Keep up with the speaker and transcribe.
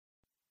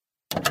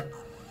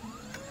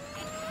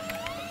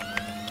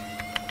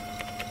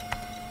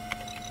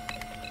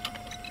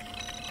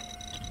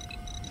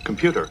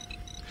computer.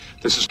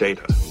 This is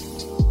data.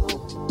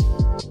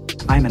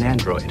 I'm an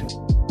android.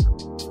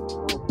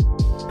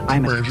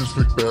 I'm a Rangers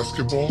pick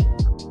basketball.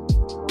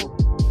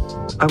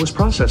 I was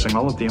processing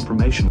all of the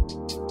information.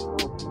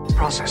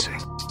 processing.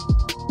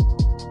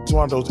 It's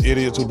one of those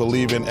idiots who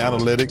believe in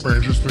analytics.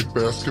 Rangers pick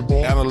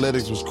basketball.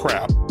 Analytics was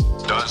crap.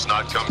 Does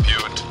not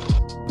compute.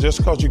 Just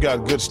because you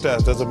got good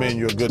stats doesn't mean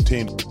you're a good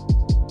team.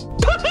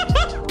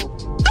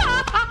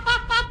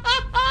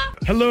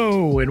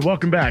 Hello, and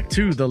welcome back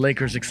to the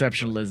Lakers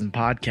Exceptionalism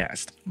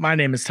Podcast. My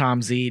name is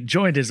Tom Z,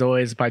 joined as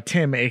always by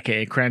Tim,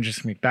 a.k.a.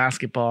 Cranjus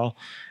McBasketball.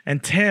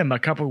 And Tim, a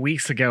couple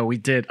weeks ago, we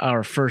did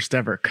our first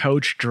ever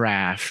coach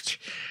draft.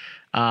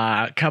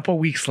 A couple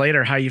weeks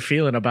later, how you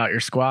feeling about your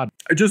squad?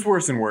 Just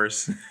worse and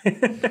worse.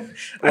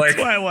 That's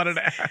why I wanted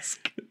to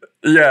ask.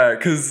 Yeah,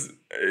 because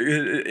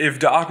if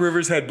Doc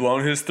Rivers had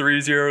blown his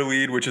 3-0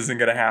 lead, which isn't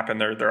going to happen,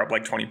 they're up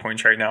like 20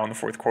 points right now in the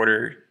fourth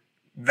quarter.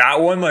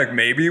 That one, like,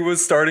 maybe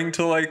was starting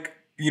to, like,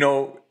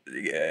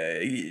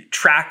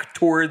 track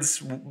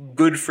towards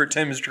good for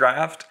Tim's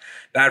draft,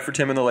 bad for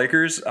Tim and the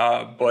Lakers.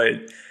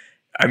 But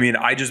I mean,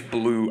 I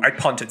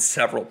punted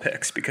several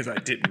picks because I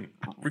didn't,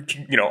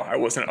 I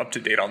wasn't up to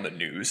date on the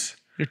news.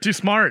 You're too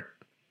smart.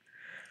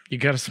 You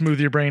got to smooth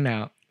your brain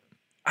out.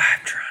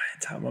 I'm trying,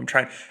 Tom. I'm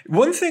trying.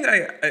 One thing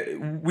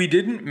we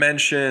didn't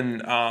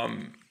mention,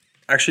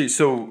 actually,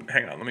 so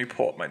hang on, let me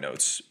pull up my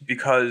notes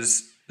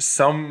because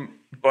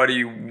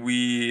somebody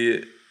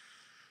we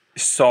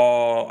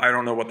saw, I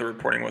don't know what the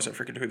reporting was, I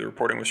forget who the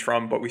reporting was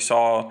from, but we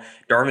saw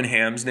Darvin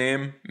Ham's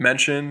name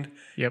mentioned.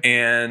 Yep.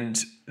 And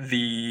the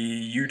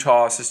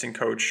Utah assistant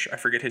coach, I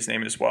forget his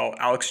name as well,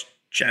 Alex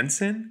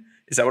Jensen,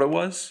 is that what it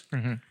was?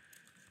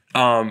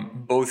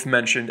 Mm-hmm. Both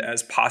mentioned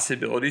as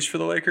possibilities for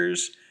the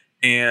Lakers.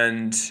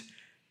 And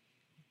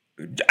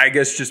I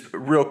guess just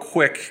real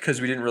quick,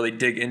 because we didn't really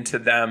dig into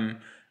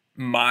them,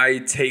 my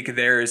take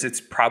there is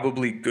it's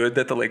probably good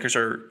that the Lakers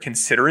are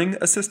considering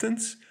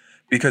assistants,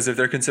 because if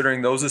they're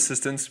considering those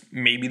assistants,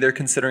 maybe they're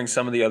considering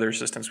some of the other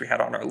assistants we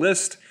had on our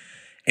list.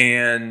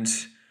 And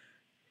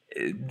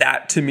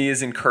that to me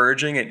is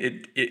encouraging.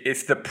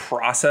 If the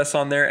process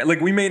on there, like,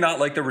 we may not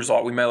like the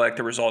result, we may like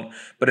the result,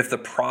 but if the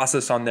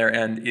process on their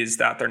end is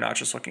that they're not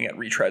just looking at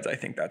retreads, I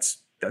think that's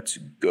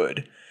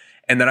good.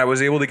 And then I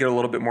was able to get a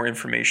little bit more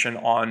information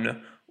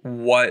on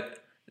what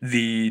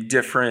the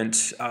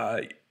different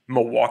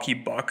Milwaukee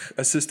Buck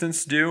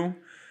assistants do.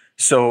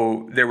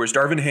 So there was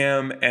Darvin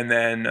Ham and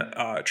then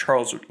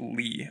Charles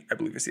Lee, I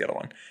believe is the other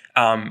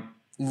one.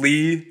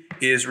 Lee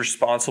is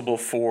responsible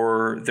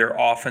for their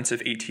offensive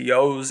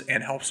ATOs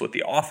and helps with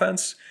the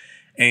offense.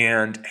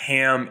 And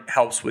Ham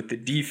helps with the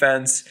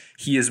defense.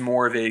 He is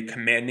more of a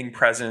commanding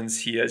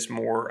presence. He has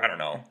more,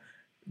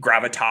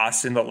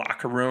 gravitas in the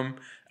locker room.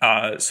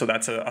 So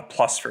that's a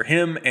plus for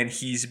him. And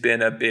he's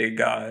been a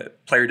big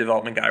player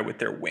development guy with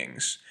their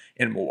wings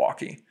in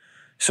Milwaukee.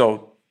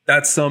 So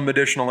that's some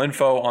additional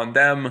info on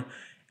them.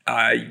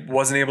 I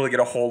wasn't able to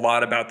get a whole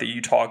lot about the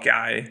Utah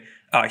guy.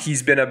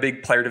 He's been a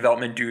big player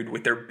development dude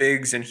with their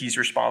bigs, and he's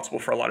responsible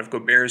for a lot of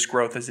Gobert's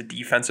growth as a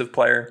defensive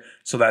player.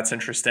 So that's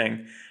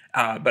interesting.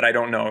 But I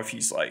don't know if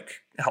he's like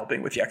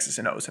helping with the X's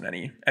and O's in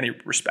any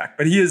respect.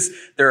 But he is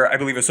their, I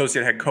believe,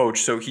 associate head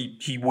coach, so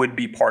he would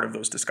be part of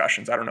those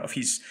discussions. I don't know if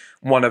he's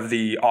one of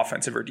the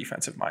offensive or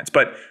defensive minds,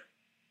 but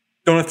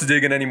don't have to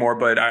dig in anymore.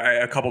 But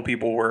a couple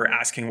people were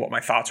asking what my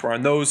thoughts were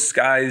on those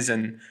guys,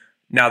 and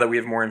now that we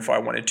have more info, I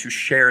wanted to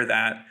share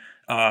that.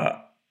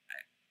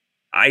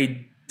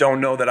 I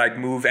don't know that I'd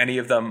move any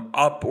of them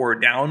up or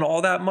down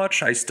all that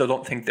much. I still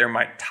don't think they're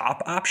my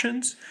top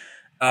options.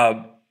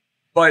 But,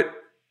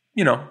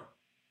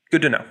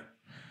 good to know.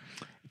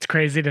 It's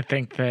crazy to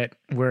think that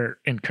we're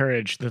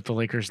encouraged that the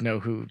Lakers know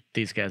who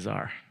these guys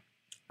are.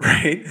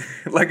 Right?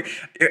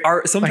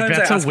 Sometimes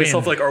I ask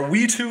myself, are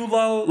we too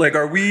low? Like,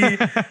 are we,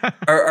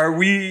 are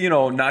we,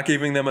 not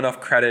giving them enough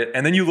credit?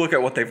 And then you look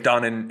at what they've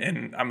done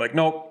and I'm like,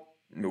 nope,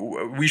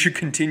 we should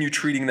continue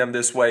treating them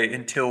this way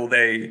until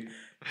they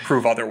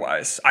prove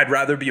otherwise. I'd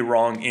rather be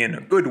wrong in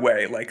a good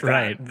way like that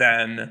right.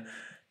 than,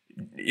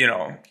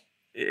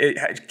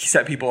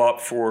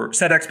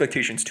 set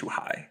expectations too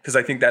high. Because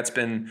I think that's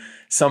been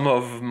some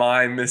of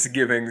my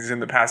misgivings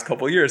in the past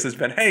couple of years has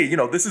been, hey,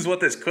 this is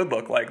what this could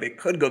look like. They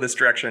could go this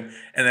direction,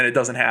 and then it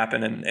doesn't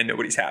happen, and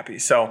nobody's happy.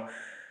 So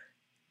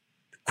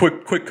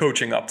quick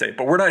coaching update.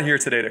 But we're not here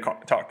today to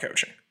talk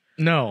coaching.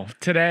 No,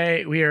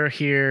 today we are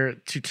here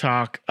to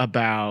talk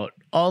about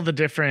all the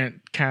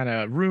different kind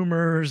of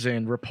rumors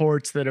and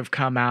reports that have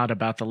come out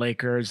about the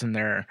Lakers and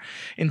their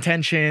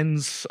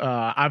intentions.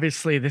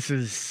 Obviously, this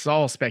is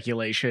all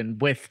speculation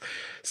with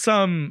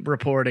some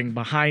reporting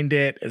behind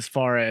it as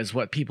far as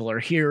what people are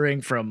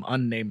hearing from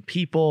unnamed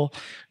people,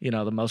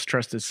 the most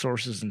trusted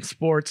sources in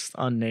sports,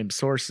 unnamed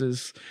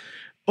sources.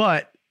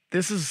 But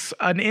this is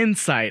an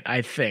insight,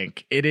 I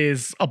think. It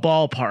is a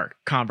ballpark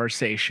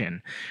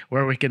conversation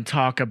where we can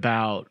talk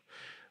about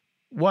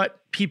what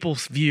people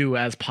view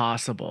as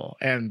possible.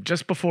 And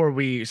just before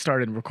we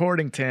started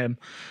recording, Tim,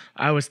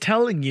 I was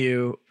telling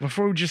you,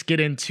 before we just get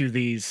into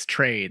these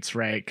trades,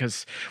 right?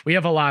 Because we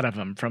have a lot of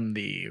them, from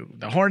the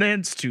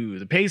Hornets to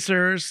the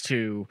Pacers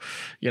to,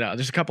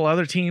 there's a couple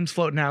other teams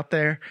floating out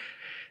there.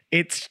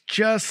 It's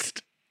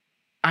just,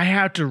 I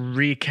have to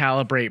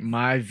recalibrate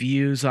my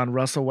views on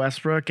Russell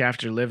Westbrook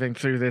after living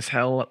through this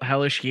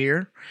hellish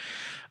year.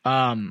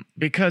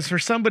 Because for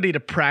somebody to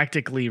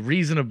practically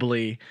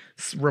reasonably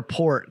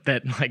report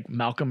that like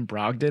Malcolm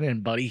Brogdon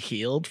and Buddy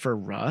Hield for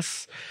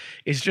Russ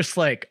is just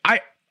like,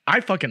 I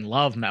fucking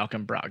love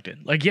Malcolm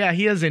Brogdon. Like, yeah,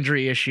 he has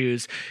injury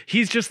issues.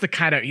 He's just the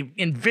kind of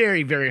in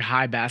very, very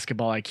high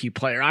basketball IQ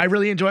player. I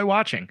really enjoy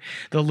watching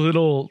the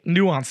little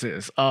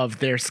nuances of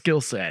their skill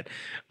set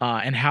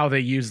and how they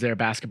use their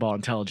basketball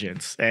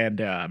intelligence.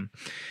 And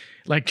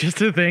like, just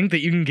to think that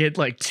you can get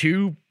like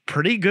two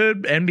pretty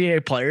good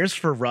NBA players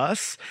for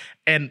Russ.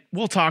 And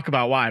we'll talk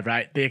about why,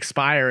 right? The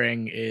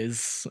expiring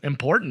is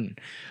important.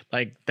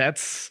 Like,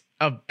 that's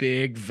a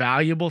big,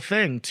 valuable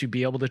thing to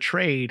be able to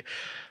trade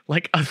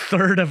like a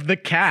third of the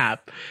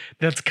cap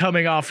that's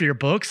coming off your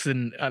books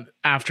and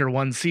after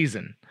one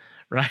season,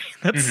 right?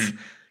 That's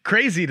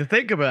crazy to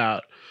think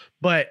about.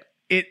 But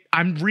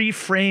I'm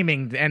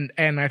reframing,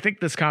 and I think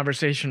this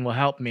conversation will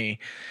help me,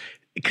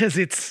 because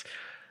it's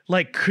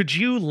like, could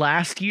you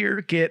last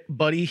year get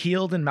Buddy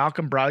Hield and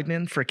Malcolm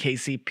Brogdon for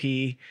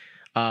KCP,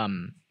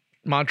 Montrezl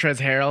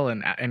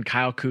Harrell and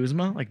Kyle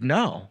Kuzma? Like,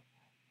 no,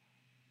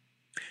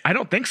 I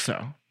don't think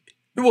so.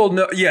 Well,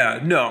 no.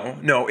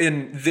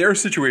 And their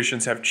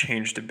situations have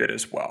changed a bit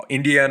as well.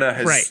 Indiana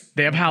has, right.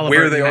 They have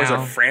Halliburton where they are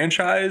now. as a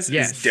franchise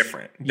is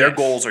different. Their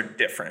goals are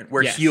different.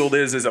 Where Hield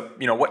is a,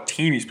 what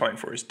team he's playing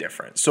for is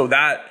different. So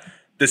that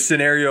the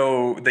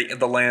scenario,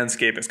 the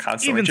landscape is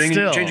constantly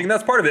changing.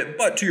 That's part of it.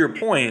 But to your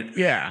point,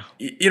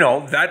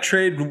 that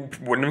trade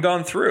wouldn't have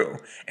gone through.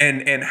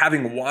 And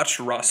having watched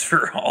Russ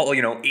for all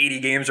 80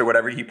 games or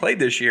whatever he played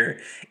this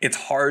year, it's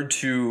hard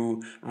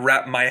to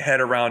wrap my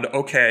head around.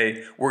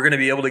 Okay, we're going to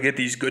be able to get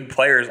these good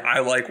players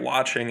I like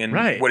watching and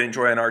would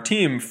enjoy on our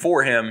team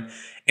for him.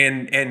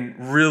 And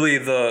really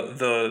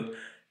the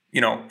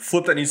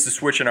flip that needs to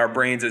switch in our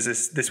brains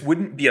is this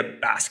wouldn't be a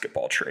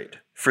basketball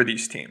trade for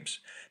these teams.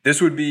 This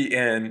would be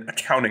an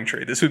accounting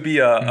trade. This would be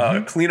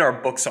a clean our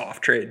books off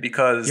trade,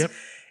 because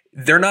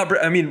they're not.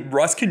 I mean,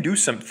 Russ can do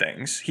some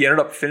things. He ended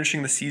up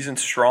finishing the season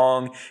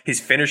strong. His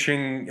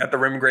finishing at the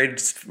rim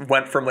grade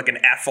went from like an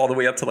F all the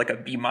way up to like a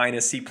B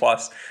minus, C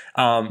plus.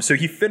 So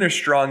he finished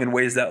strong in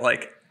ways that,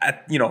 like,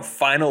 at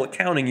final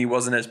accounting, he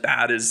wasn't as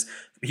bad as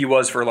he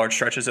was for large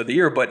stretches of the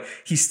year, but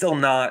he's still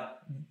not.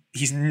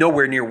 He's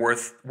nowhere near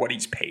worth what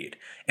he's paid.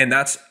 And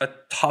that's a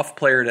tough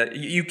player that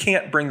you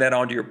can't bring that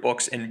onto your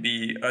books and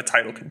be a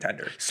title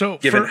contender. So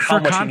given how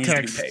much he needs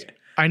to be paid.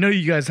 I know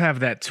you guys have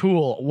that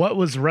tool. What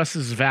was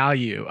Russ's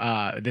value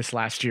this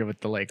last year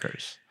with the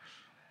Lakers?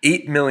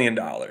 $8 million,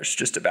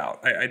 just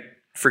about. I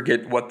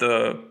forget what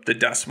the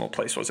decimal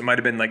place was. It might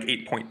have been like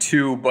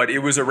 8.2, but it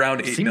was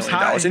around $8 million.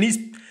 High. And he's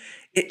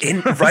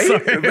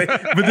right.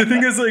 but the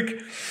thing is,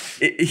 like,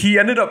 he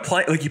ended up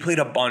playing, like, he played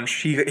a bunch.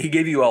 He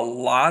gave you a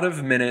lot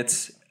of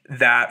minutes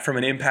that, from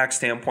an impact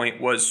standpoint,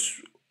 was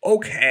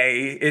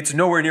okay. It's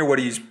nowhere near what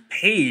he's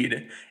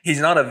paid. He's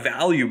not a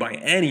value by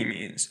any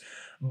means,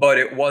 but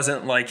it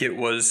wasn't like it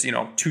was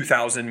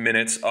 2,000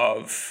 minutes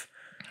of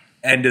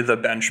end of the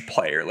bench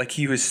player. Like,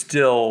 he was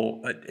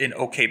still an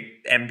okay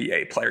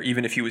NBA player,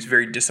 even if he was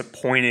very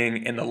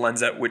disappointing in the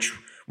lens at which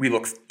we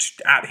look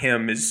at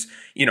him is,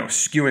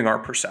 skewing our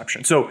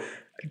perception. So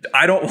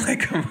I don't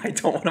like him. I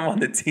don't want him on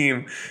the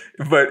team,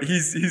 but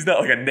he's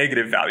not like a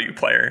negative value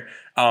player.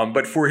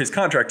 But for his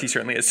contract, he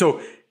certainly is.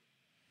 So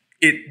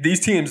these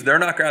teams, they're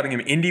not grabbing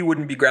him. Indy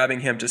wouldn't be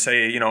grabbing him to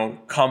say,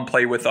 come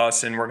play with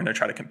us and we're going to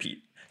try to compete.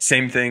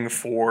 Same thing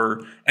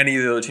for any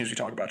of the other teams we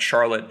talk about.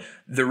 Charlotte,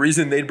 the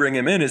reason they'd bring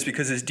him in is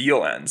because his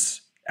deal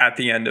ends at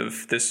the end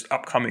of this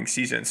upcoming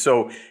season.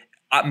 So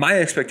my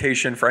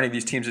expectation for any of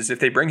these teams is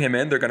if they bring him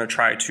in, they're going to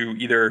try to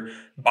either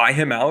buy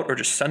him out or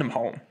just send him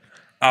home.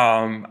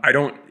 I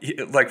don't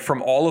like,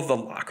 from all of the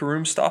locker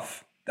room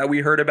stuff that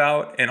we heard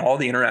about and all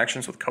the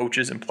interactions with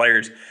coaches and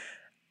players,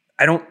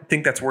 I don't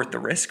think that's worth the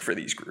risk for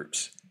these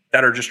groups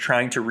that are just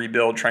trying to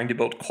rebuild, trying to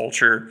build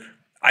culture.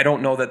 I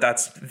don't know that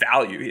that's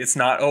value. It's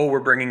not, we're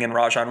bringing in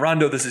Rajon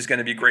Rondo, this is going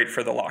to be great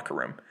for the locker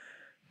room.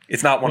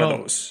 It's not one of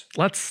those.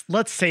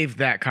 Let's save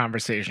that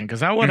conversation,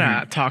 because I want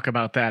to talk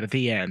about that at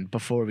the end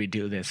before we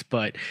do this.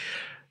 But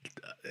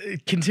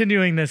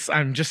continuing this,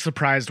 I'm just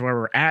surprised where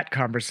we're at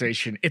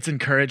conversation. It's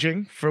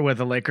encouraging for where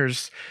the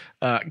Lakers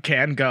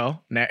can go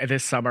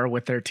this summer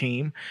with their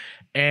team.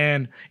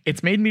 And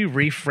it's made me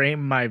reframe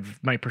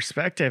my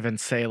perspective and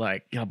say,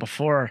 like,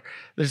 before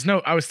there's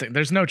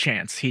no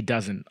chance he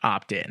doesn't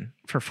opt in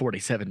for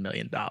 $47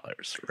 million.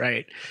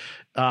 Right.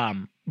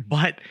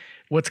 But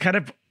what's kind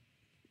of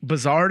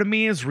bizarre to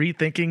me is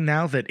rethinking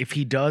now that if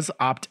he does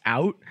opt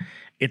out,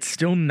 it's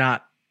still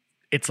not,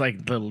 it's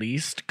like the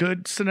least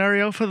good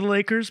scenario for the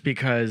Lakers,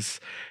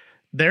 because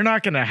they're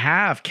not going to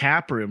have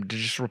cap room to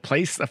just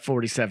replace a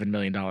 $47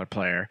 million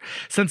player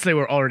since they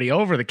were already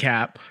over the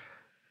cap.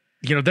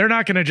 You know, they're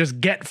not going to just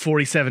get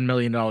 $47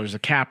 million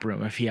of cap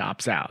room if he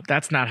opts out.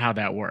 That's not how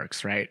that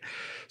works, right?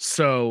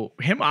 So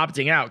him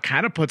opting out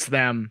kind of puts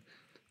them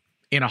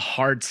in a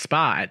hard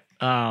spot.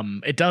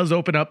 It does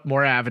open up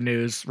more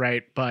avenues,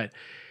 right? But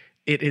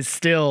it is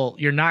still,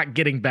 you're not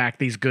getting back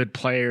these good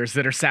players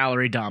that are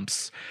salary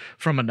dumps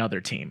from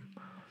another team.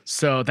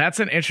 So that's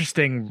an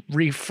interesting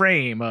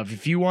reframe of,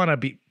 if you want to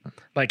be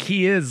like,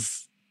 he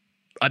is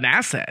an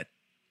asset,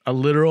 a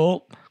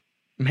literal,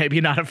 maybe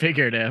not a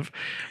figurative,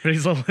 but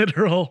he's a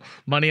literal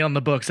money on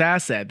the books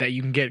asset that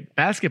you can get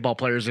basketball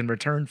players in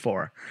return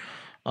for.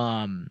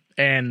 And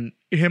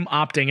him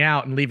opting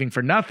out and leaving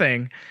for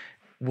nothing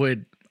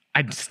would,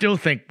 I still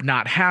think,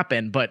 not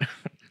happen, but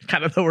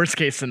kind of the worst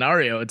case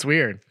scenario. It's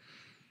weird.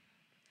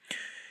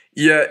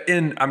 Yeah,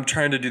 and I'm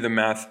trying to do the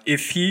math.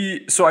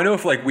 So I know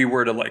if like we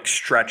were to like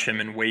stretch him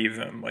and waive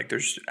him, like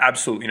there's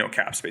absolutely no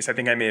cap space. I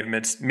think I may have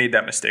made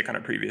that mistake on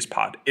a previous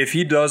pod. If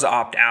he does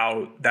opt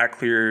out, that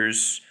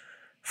clears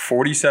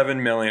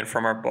 $47 million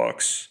from our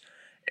books,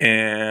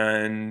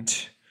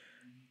 and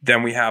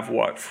then we have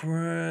what,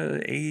 for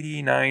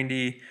 80,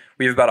 90,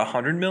 we have about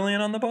 $100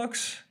 million on the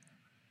books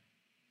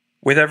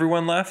with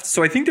everyone left.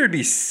 So I think there'd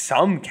be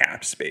some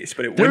cap space,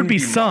 but there'd be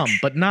some, much.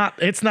 but not.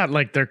 It's not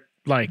like they're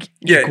like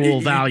equal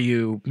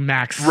value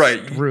max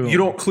room. You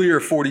don't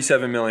clear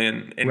 $47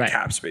 million in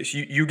cap space.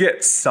 You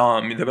get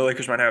some. The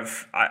Lakers might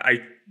have. I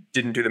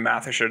didn't do the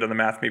math. I should have done the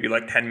math. Maybe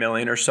like $10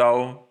 million or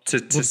so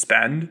to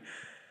spend.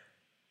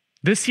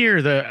 This year,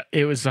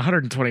 it was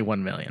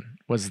 $121 million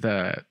was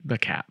the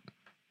cap.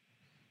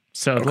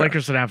 So the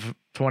Lakers would have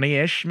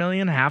 20-ish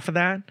million, half of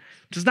that,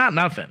 which is not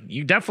nothing.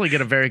 You definitely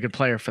get a very good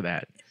player for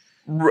that.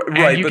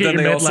 Right, but then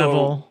they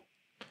mid-level.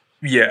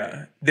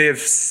 Yeah, they have.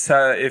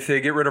 If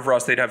they get rid of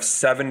Russ, they'd have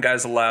 7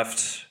 guys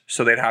left,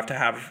 so they'd have to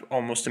have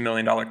almost $1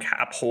 million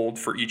cap hold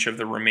for each of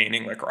the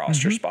remaining like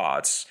roster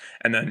spots,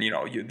 and then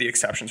the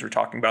exceptions we're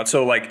talking about.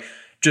 So like,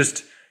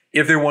 just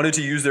if they wanted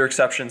to use their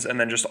exceptions and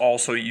then just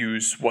also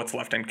use what's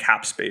left in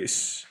cap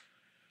space,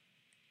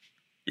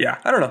 yeah,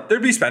 I don't know.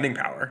 There'd be spending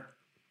power.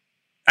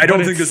 I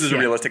don't think this is a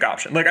realistic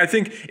option. Like, I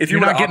think if you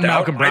were to opt out,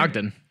 Malcolm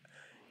Brogdon.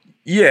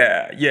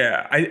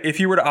 If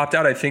you were to opt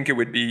out, I think it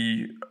would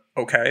be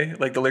okay.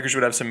 Like, the Lakers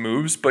would have some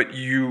moves, but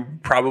you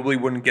probably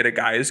wouldn't get a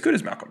guy as good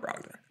as Malcolm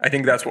Brogdon. I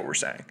think that's what we're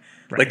saying.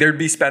 Right. Like, there'd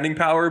be spending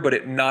power,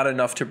 but not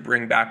enough to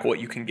bring back what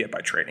you can get by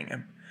trading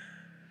him.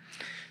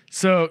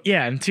 So,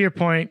 yeah, and to your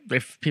point,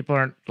 if people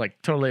aren't like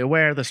totally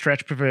aware, the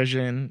stretch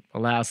provision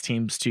allows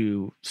teams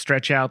to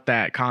stretch out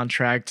that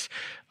contract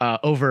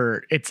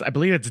over, I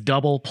believe it's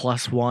double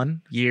plus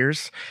 1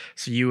 years.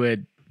 So you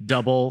would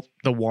double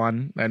the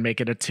 1 and make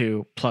it a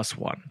 2 plus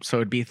 1. So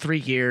it'd be 3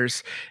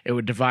 years. It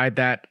would divide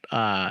that.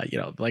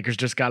 The Lakers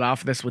just got off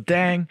of this with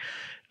Dang,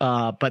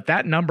 but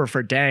that number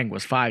for Dang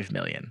was $5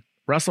 million.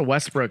 Russell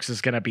Westbrook's is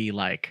going to be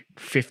like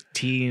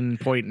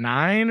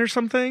 15.9 or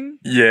something.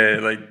 Yeah,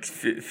 like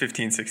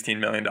 15-16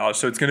 million dollars.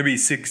 So it's going to be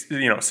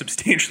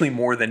substantially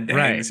more than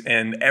Dang's. Right.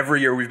 And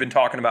every year we've been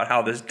talking about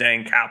how this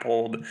Dang cap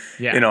hold,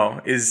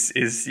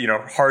 is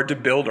hard to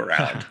build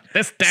around.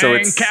 This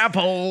Dang cap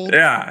hold.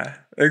 Yeah,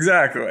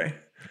 exactly.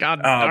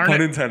 God darn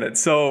pun it. intended.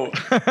 So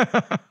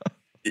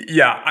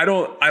yeah, I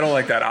don't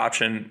like that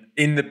option.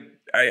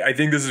 I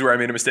think this is where I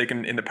made a mistake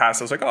in the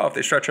past. I was like, if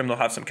they stretch him, they'll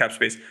have some cap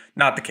space.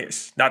 Not the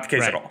case. Not the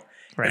case at all.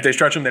 Right. If they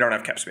stretch him, they don't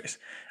have cap space.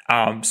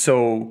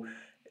 So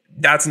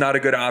that's not a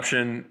good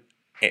option.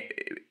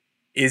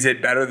 Is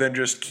it better than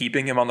just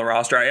keeping him on the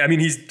roster? I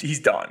mean, he's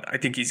done. I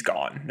think he's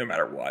gone no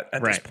matter what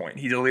at this point.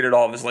 He deleted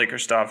all of his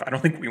Lakers stuff. I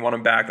don't think we want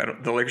him back.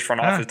 The Lakers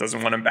front office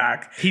doesn't want him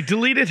back. He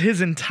deleted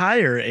his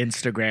entire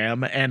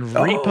Instagram and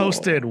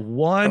reposted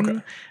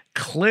one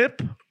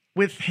clip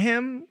with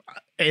him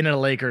in a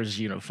Lakers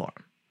uniform.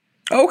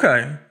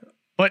 Okay.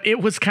 But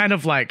it was kind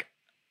of like,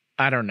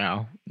 I don't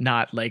know,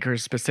 not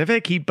Lakers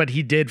specific. But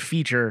he did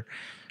feature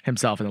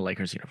himself in the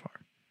Lakers uniform.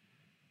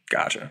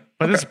 Gotcha.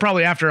 But this is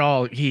probably after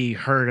all he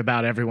heard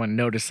about everyone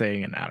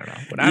noticing, and I don't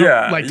know. But I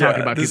don't like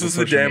talking about this was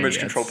the damage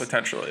control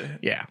potentially.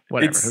 Yeah,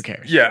 whatever. Who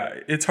cares? Yeah,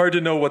 it's hard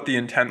to know what the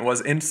intent was,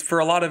 and for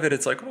a lot of it,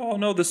 it's like, oh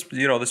no, this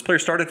player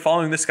started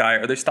following this guy,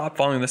 or they stopped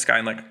following this guy,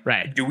 and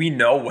like, do we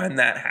know when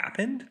that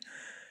happened?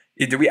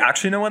 Do we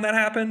actually know when that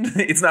happened?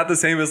 It's not the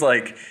same as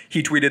like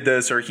he tweeted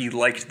this or he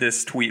liked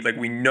this tweet. Like,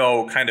 we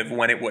know kind of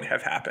when it would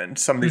have happened.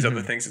 Some of these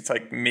other things, it's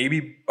like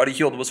maybe Buddy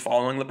Hield was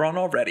following LeBron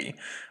already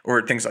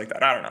or things like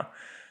that. I don't know.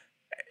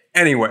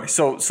 Anyway,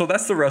 so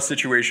that's the Russ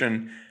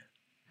situation.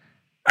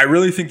 I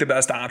really think the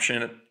best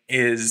option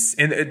is,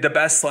 and the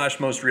best /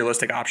 most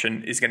realistic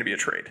option is going to be a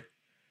trade.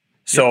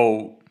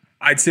 So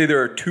I'd say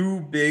there are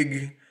 2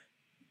 big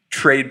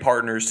trade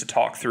partners to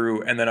talk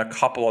through, and then a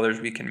couple others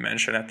we can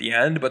mention at the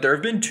end. But there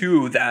have been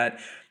 2 that,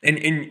 and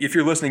if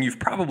you're listening, you've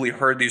probably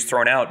heard these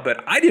thrown out,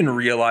 but I didn't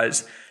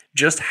realize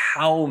just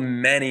how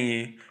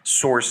many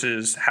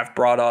sources have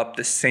brought up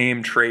the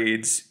same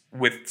trades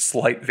with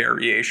slight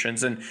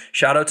variations. And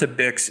shout out to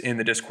Bix in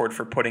the Discord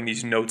for putting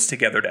these notes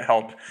together to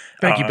help,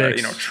 Thank you,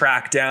 Bix.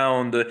 track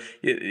down the,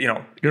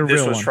 You're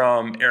this real was one.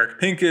 from Eric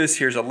Pincus.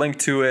 Here's a link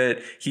to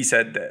it. He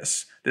said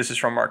this. This is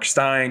from Mark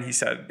Stein. He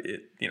said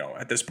it,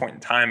 at this point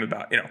in time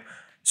about,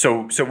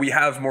 so we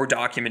have more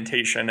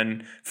documentation.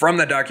 And from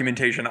that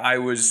documentation, I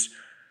was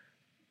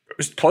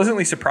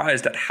pleasantly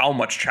surprised at how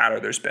much chatter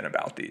there's been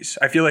about these.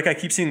 I feel like I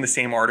keep seeing the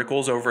same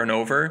articles over and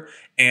over.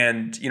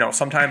 And,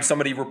 sometimes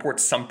somebody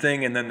reports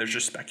something and then there's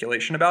just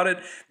speculation about it.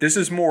 This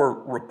is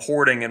more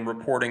reporting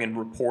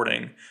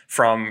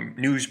from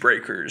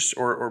newsbreakers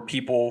or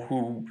people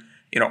who,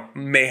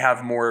 may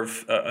have more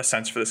of a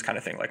sense for this kind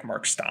of thing, like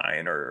Mark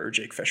Stein or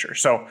Jake Fisher.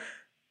 So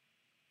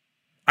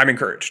I'm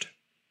encouraged.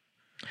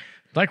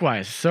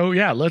 Likewise. So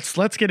yeah,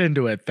 let's get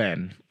into it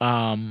then.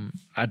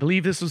 I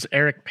believe this was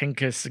Eric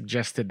Pincus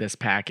suggested this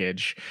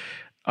package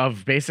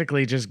of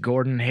basically just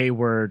Gordon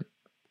Hayward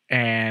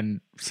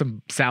and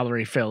some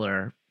salary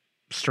filler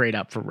straight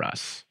up for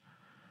Russ.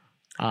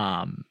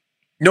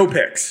 No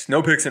picks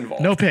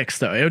involved. No picks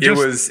though. It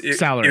was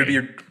salary. It would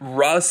be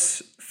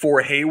Russ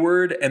for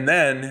Hayward and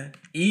then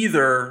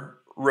either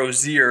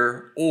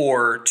Rozier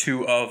or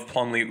two of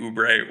Plumlee,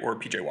 Oubre, or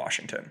PJ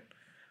Washington.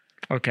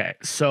 Okay,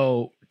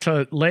 so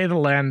to lay the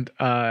land,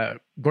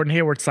 Gordon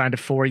Hayward signed a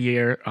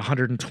 4-year,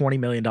 $120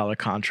 million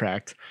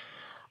contract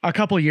a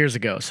couple years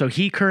ago. So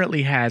he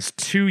currently has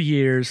 2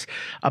 years,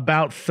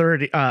 about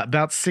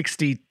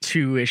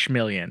 62-ish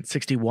million,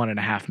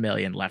 61.5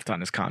 million left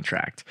on his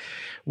contract,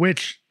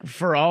 which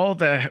for all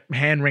the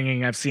hand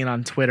wringing I've seen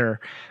on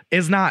Twitter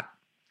is not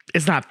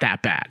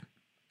that bad.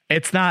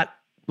 It's not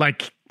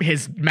like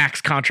his max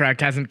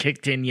contract hasn't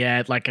kicked in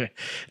yet, like a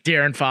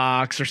De'Aaron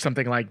Fox or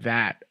something like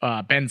that.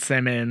 Ben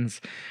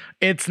Simmons.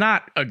 It's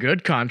not a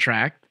good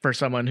contract for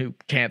someone who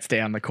can't stay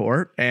on the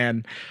court.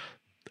 And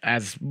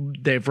as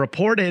they've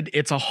reported,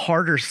 it's a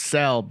harder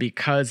sell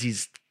because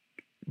he's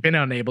been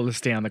unable to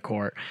stay on the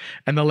court.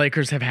 And the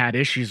Lakers have had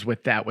issues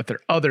with that with their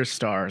other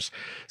stars.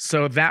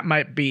 So that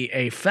might be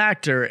a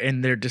factor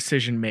in their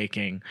decision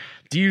making.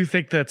 Do you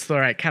think that's the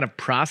right kind of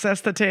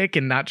process to take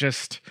and not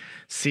just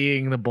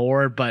seeing the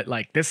board, but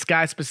like this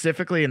guy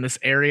specifically in this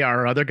area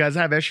our other guys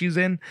have issues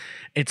in?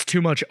 It's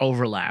too much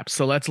overlap.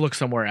 So let's look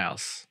somewhere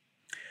else.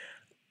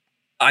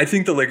 I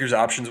think the Lakers'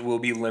 options will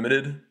be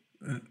limited.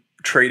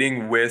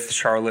 Trading with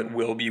Charlotte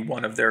will be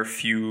one of their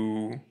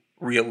few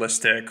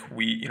realistic,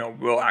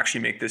 we'll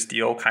actually make this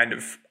deal kind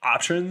of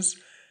options.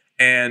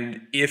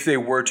 And if they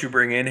were to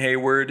bring in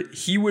Hayward,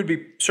 he would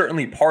be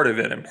certainly part of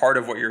it and part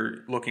of what you're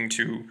looking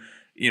to,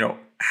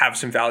 have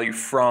some value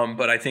from.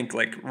 But I think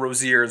like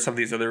Rozier and some of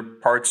these other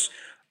parts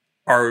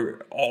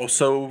are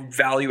also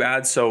value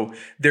adds. So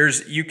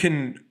you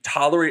can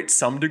tolerate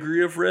some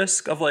degree of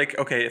risk of like,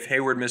 okay, if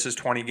Hayward misses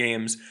 20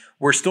 games,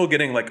 we're still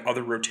getting like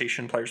other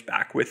rotation players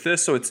back with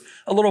this. So it's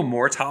a little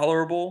more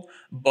tolerable,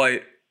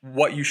 but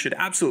what you should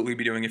absolutely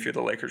be doing if you're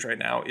the Lakers right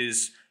now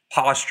is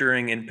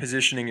posturing and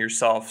positioning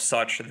yourself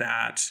such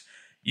that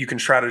you can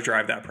try to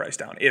drive that price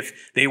down.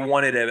 If they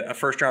wanted a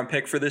first-round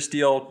pick for this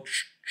deal,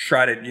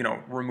 try to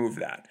remove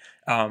that.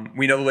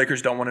 We know the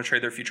Lakers don't want to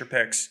trade their future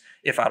picks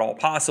if at all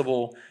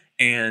possible,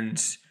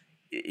 and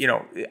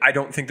I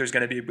don't think there's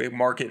going to be a big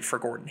market for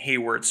Gordon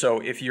Hayward. So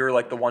if you're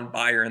like the one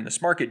buyer in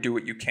this market, do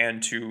what you can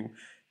to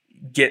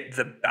get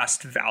the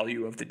best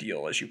value of the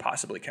deal as you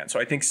possibly can. So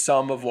I think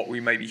some of what we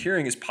might be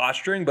hearing is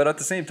posturing, but at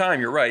the same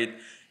time, you're right.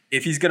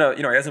 If he's going to,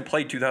 he hasn't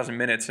played 2,000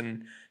 minutes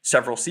in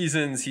several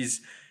seasons. He's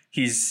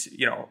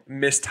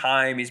missed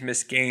time. He's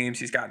missed games.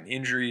 He's gotten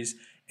injuries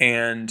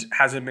and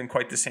hasn't been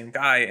quite the same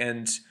guy.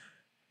 And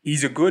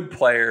he's a good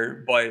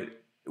player, but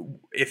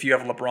if you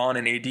have LeBron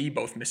and AD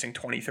both missing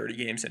 20, 30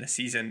 games in a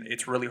season,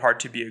 it's really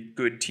hard to be a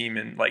good team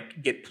and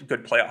like get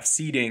good playoff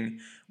seeding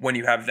when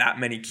you have that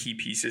many key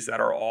pieces that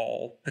are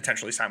all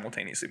potentially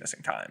simultaneously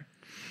missing time.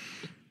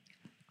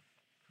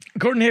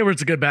 Gordon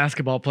Hayward's a good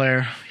basketball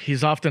player.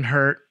 He's often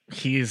hurt.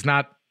 He's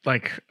not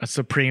like a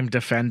supreme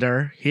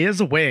defender. He is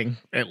a wing,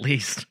 at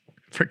least,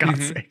 for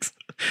God's sakes.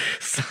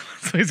 So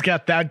he's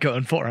got that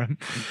going for him.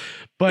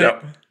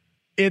 But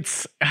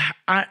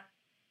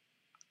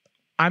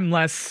I'm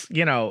less,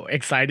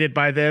 excited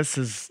by this,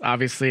 as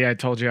obviously I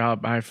told you how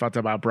I felt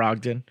about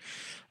Brogdon.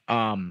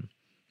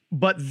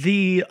 But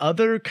the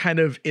other kind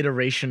of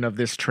iteration of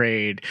this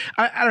trade,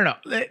 I don't know.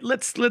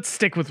 Let's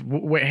stick with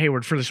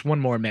Hayward for just one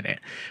more minute.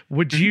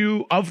 Would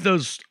you, of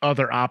those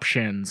other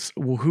options,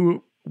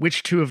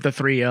 which two of the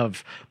three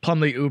of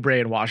Plumlee,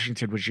 Oubre, and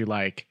Washington would you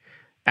like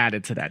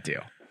added to that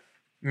deal?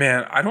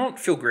 Man, I don't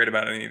feel great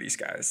about any of these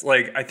guys.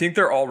 Like, I think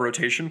they're all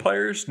rotation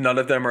players. None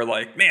of them are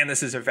like, man,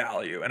 this is a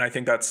value. And I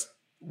think that's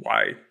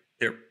why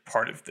they're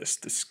part of this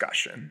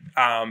discussion.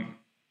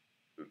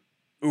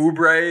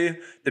 Oubre,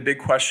 the big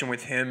question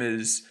with him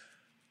is,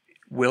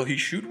 will he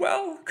shoot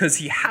well? Because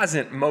he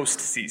hasn't most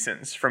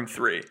seasons from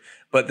three.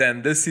 But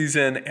then this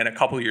season and a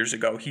couple years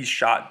ago, he's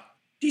shot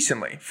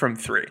decently from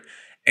three.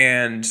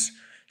 And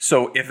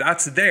so if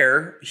that's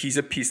there, he's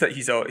a piece that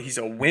he's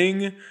a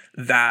wing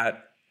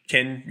that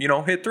can,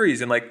 hit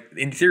threes. And like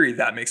in theory,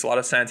 that makes a lot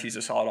of sense. He's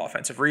a solid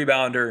offensive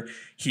rebounder.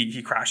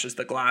 He crashes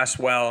the glass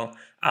well.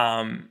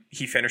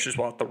 He finishes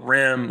well at the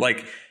rim.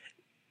 Like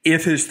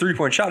if his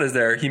 3-point shot is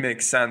there, he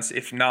makes sense.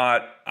 If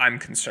not, I'm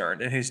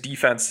concerned. And his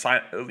defense,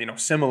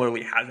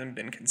 similarly hasn't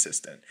been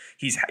consistent.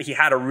 He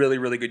had a really,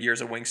 really good year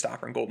as a wing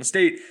stopper in Golden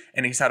State,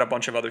 and he's had a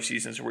bunch of other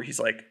seasons where he's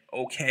like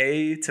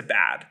okay to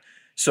bad.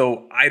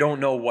 So I don't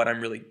know what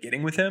I'm really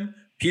getting with him.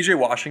 PJ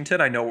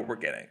Washington, I know what we're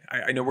getting.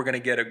 I know we're going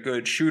to get a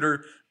good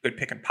shooter, good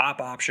pick and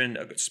pop option,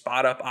 a good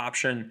spot up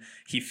option.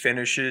 He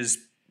finishes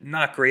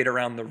not great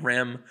around the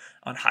rim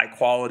on high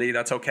quality.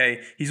 That's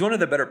okay. He's one of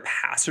the better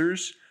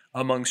passers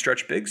among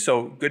stretch bigs.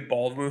 So good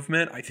ball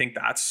movement. I think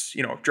that's,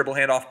 dribble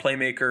handoff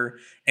playmaker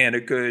and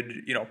a good,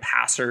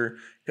 passer,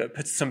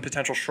 some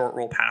potential short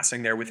roll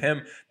passing there with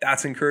him.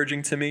 That's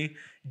encouraging to me.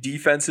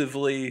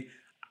 Defensively,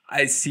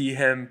 I see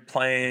him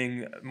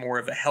playing more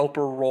of a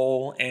helper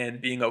role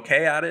and being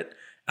okay at it.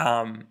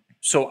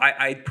 So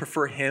I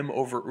prefer him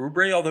over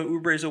Oubre, although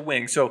Oubre is a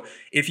wing. So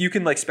if you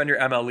can spend your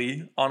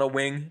MLE on a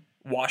wing,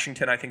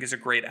 Washington I think is a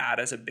great add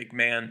as a big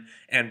man,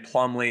 and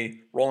Plumlee,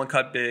 roll and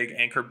cut big,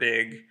 anchor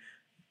big,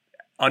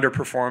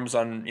 underperforms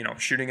on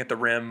shooting at the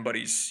rim, but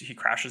he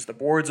crashes the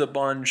boards a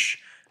bunch.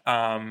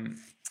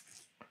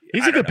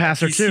 He's a good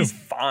passer too. He's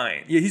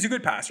fine. Yeah, he's a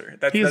good passer.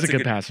 He's a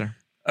good passer.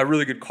 A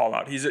really good call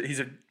out. He's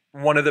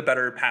one of the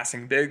better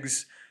passing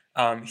bigs.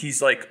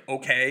 He's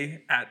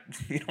okay at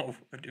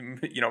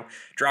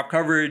drop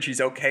coverage.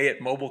 He's okay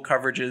at mobile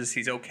coverages.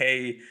 He's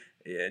okay,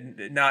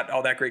 not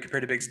all that great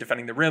compared to bigs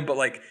defending the rim, but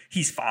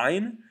he's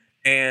fine.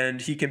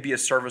 And he can be a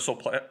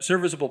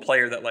serviceable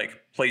player that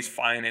plays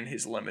fine in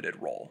his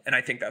limited role. And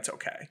I think that's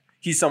okay.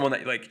 He's someone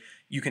that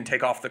you can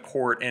take off the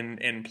court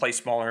and play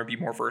smaller and be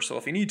more versatile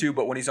if you need to.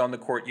 But when he's on the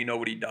court, you know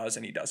what he does,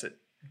 and he does it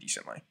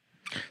decently.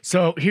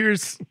 So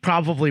here's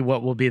probably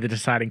what will be the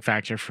deciding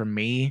factor for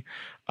me.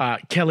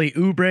 Kelly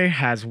Oubre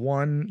has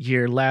 1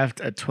 year left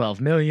at $12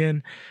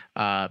 million.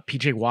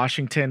 PJ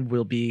Washington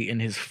will be in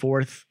his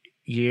 4th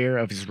year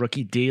of his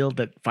rookie deal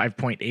at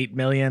 $5.8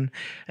 million,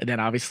 and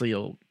then obviously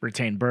you'll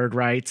retain bird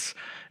rights.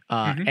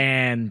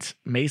 And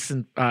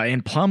Mason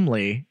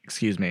Plumlee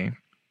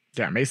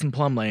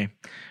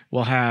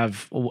will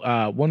have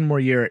 1 more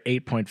year at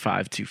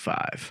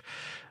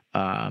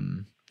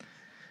 $8.525.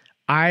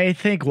 I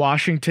think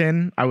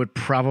Washington I would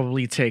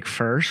probably take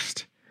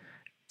first.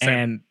 Same.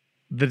 And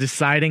the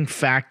deciding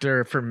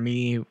factor for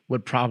me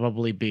would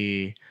probably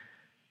be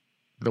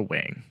the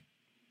wing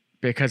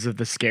because of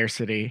the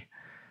scarcity.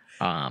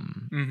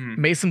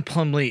 Mason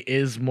Plumlee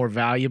is more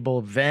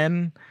valuable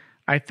than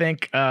I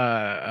think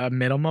a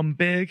minimum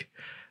big,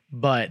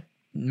 but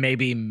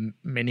maybe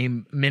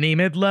mini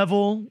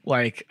mid-level.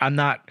 I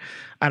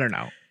don't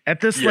know.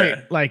 At this late,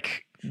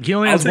 he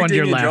only has 1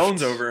 year left.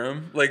 Jones over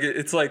him.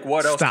 It's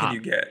what else can you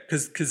get?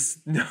 Because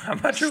no,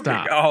 I'm not joking.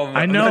 Stop.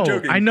 I'm not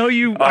joking. I know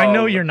you. I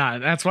know you're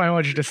not. That's why I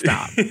want you to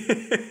stop.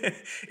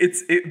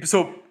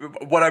 So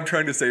what I'm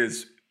trying to say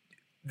is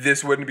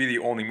this wouldn't be the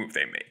only move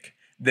they make.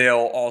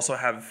 They'll also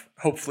have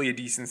hopefully a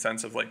decent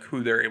sense of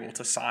who they're able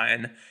to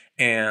sign,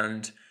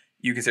 and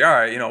you can say, all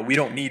right, we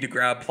don't need to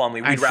grab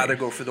Plumlee. We'd rather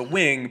go for the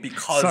wing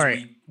because we found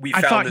this great.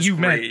 I thought you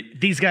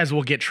meant these guys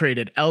will get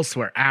traded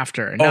elsewhere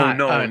after.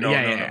 No.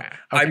 Okay.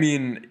 I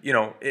mean,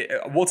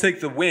 we'll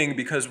take the wing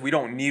because we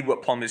don't need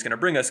what Plumlee's going to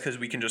bring us because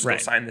we can just go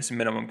sign this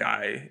minimum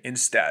guy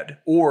instead.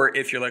 Or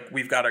if you're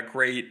we've got a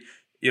great,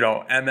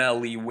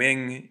 MLE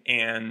wing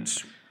and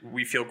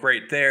we feel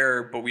great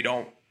there, but we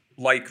don't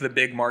like the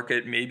big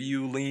market, maybe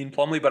you lean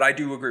Plumlee. But I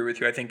do agree with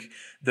you. I think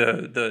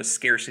the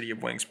scarcity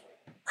of wings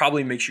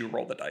probably makes you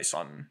roll the dice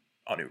on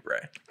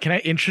Oubre. Can I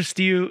interest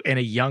you in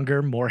a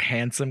younger, more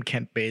handsome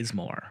Kent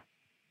Bazemore?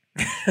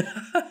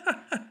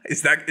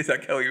 Is that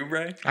Kelly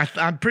Oubre?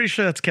 I'm pretty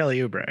sure that's Kelly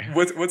Oubre.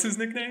 What's his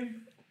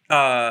nickname?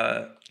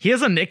 He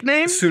has a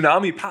nickname?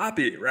 Tsunami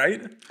Poppy,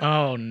 right?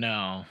 Oh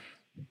no.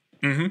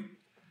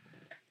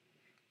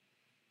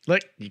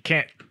 Look, you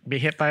can't be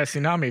hit by a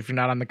tsunami if you're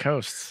not on the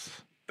coast.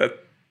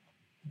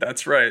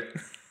 That's right.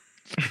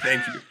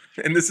 Thank you.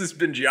 And this has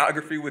been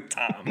Geography with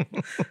Tom.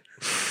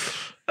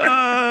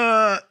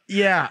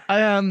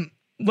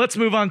 Let's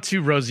move on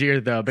to Rozier,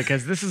 though,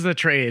 because this is a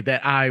trade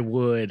that I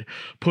would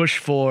push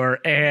for,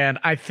 and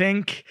I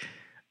think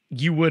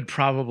you would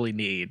probably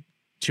need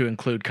to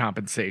include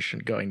compensation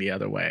going the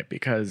other way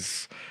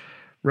because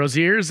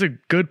Rozier is a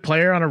good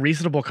player on a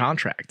reasonable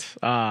contract.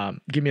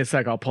 Give me a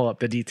sec. I'll pull up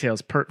the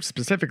details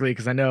specifically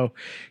because I know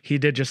he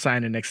did just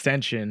sign an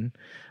extension.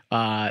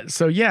 I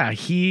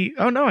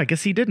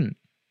guess he didn't.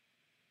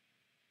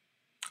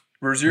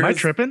 Rozier Am I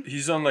tripping?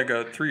 He's on a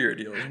 3-year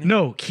deal. Isn't he?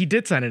 No, he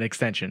did sign an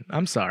extension.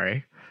 I'm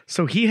sorry.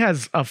 So he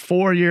has a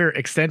 4-year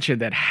extension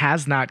that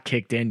has not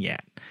kicked in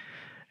yet.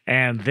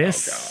 And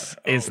this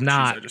is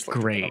not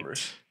great.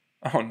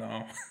 Oh,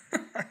 no.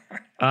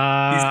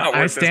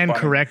 I stand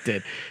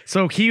corrected.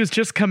 So he was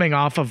just coming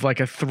off of a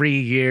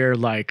 3-year,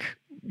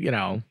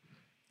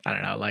 I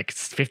don't know, like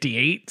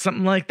 58,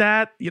 something like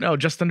that,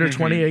 just under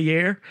 20 a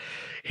year.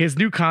 His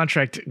new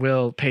contract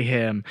will pay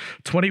him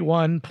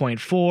 21.4,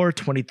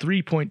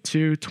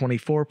 23.2,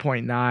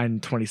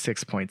 24.9,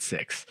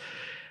 26.6.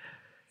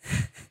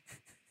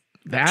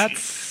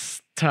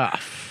 That's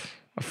tough.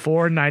 A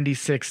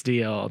 496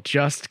 deal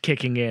just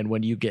kicking in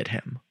when you get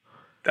him.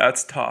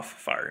 That's tough,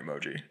 fire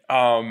emoji.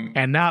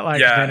 And not like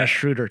Dennis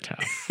Schroeder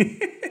tough.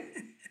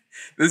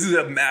 This is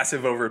a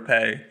massive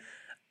overpay.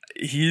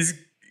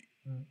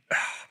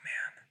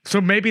 So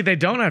maybe they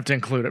don't have to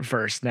include it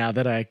first now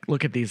that I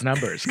look at these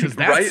numbers. Because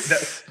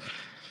that's...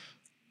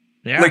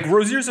 Yeah. Like,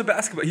 Rozier's a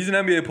basketball. He's an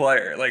NBA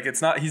player. Like,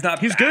 he's not He's bad.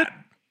 good.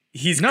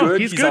 He's good.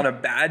 He's on a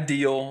bad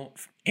deal.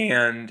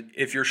 And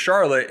if you're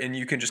Charlotte and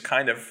you can just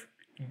kind of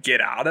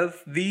get out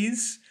of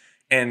these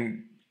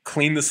and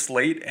clean the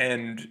slate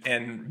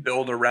and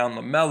build around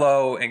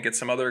LaMelo and get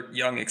some other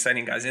young,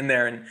 exciting guys in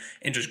there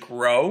and just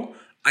grow,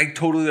 I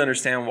totally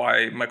understand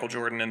why Michael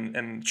Jordan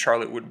and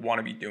Charlotte would want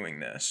to be doing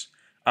this.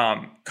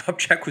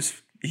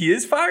 Kupchak he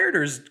is fired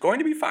or is going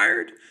to be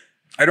fired?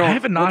 I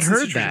have not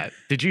heard that.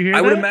 Did you hear that?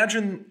 I would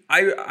imagine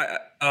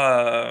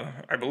I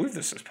believe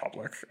this is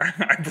public.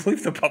 I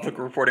believe the public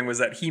reporting was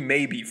that he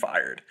may be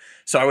fired.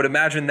 So I would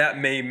imagine that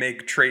may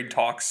make trade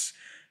talks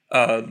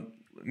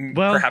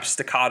perhaps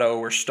staccato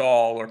or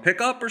stall or pick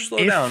up or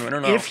slow down. I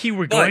don't know. If he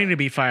were going to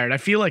be fired, I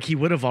feel like he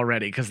would have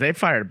already because they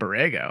fired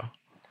Borrego.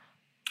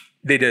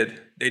 They did.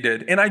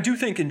 And I do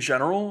think in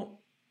general,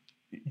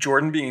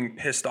 Jordan being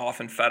pissed off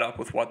and fed up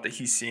with what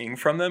he's seeing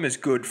from them is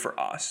good for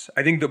us.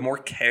 I think the more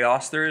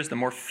chaos there is, the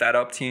more fed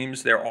up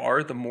teams there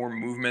are, the more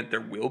movement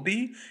there will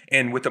be.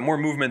 And with the more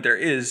movement there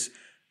is,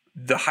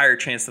 the higher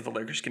chance that the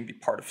Lakers can be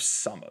part of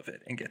some of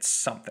it and get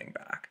something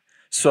back.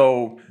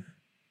 So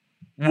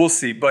we'll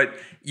see. But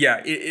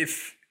yeah,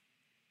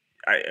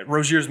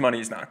 Rozier's money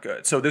is not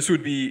good. So this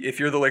would be, if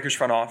you're the Lakers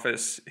front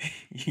office,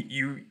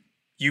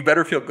 you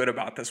better feel good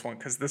about this one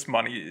because this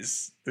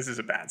is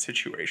a bad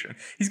situation.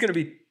 He's going to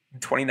be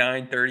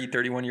 29, 30,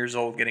 31 years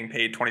old getting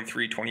paid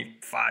 23,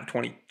 25,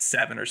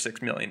 27 or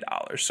 $6 million.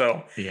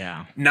 So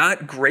yeah,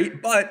 not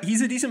great, but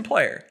he's a decent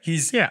player.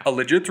 He's a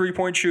legit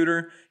 3-point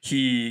shooter.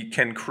 He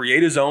can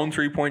create his own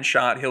 3-point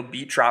shot. He'll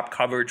beat drop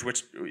coverage,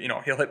 which,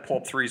 he'll hit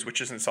pull-up threes,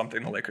 which isn't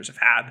something the Lakers have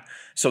had.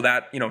 So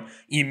that,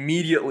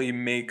 immediately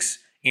makes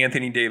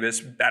Anthony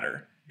Davis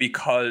better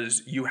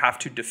because you have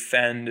to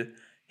defend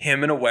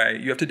him in a way.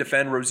 You have to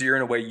defend Rozier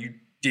in a way you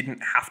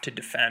didn't have to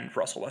defend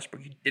Russell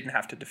Westbrook. You didn't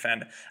have to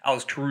defend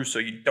Alex Caruso.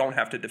 You don't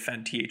have to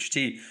defend THT.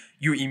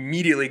 You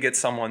immediately get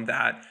someone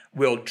that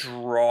will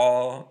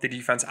draw the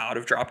defense out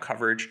of drop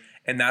coverage,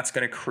 and that's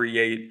going to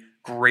create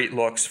great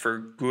looks for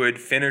good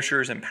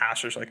finishers and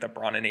passers like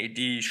LeBron and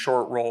AD,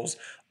 short rolls,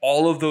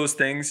 all of those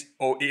things.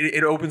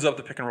 It opens up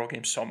the pick and roll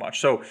game so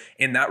much. So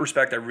in that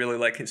respect, I really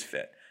like his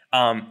fit.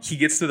 He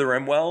gets to the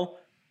rim well,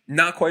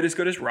 not quite as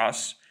good as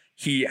Russ.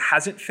 He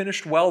hasn't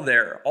finished well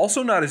there.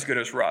 Also not as good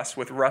as Russ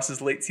with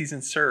Russ's late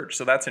season surge.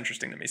 So that's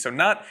interesting to me. So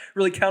not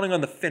really counting on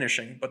the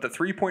finishing, but the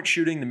 3-point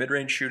shooting, the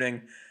mid-range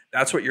shooting,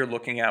 that's what you're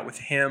looking at with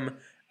him.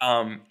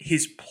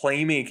 His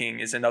playmaking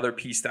is another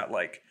piece that,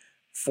 like,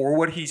 for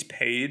what he's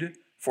paid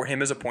for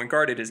him as a point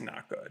guard, it is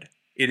not good.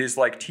 It is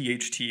like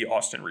THT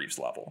Austin Reeves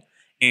level.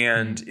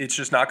 And it's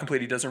just not complete.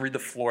 He doesn't read the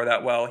floor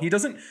that well. He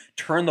doesn't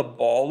turn the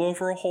ball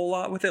over a whole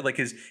lot with it. Like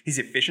his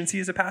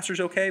efficiency as a passer is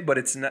okay, but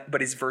it's not.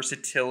 But his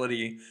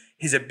versatility,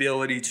 his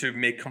ability to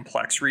make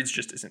complex reads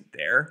just isn't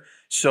there.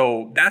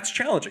 So that's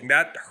challenging.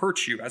 That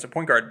hurts you as a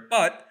point guard.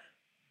 But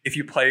if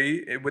you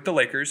play with the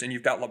Lakers and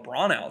you've got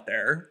LeBron out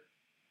there,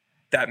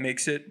 that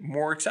makes it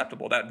more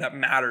acceptable. That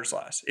matters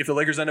less. If the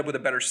Lakers end up with a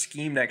better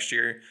scheme next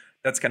year,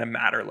 that's going to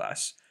matter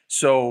less.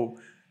 So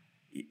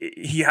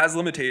he has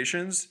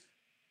limitations.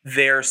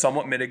 They're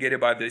somewhat mitigated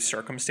by the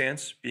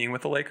circumstance being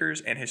with the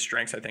Lakers, and his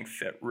strengths, I think,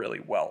 fit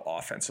really well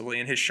offensively.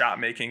 And his shot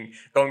making,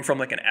 going from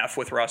like an F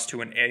with Russ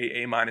to an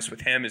A minus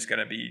with him is going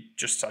to be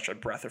just such a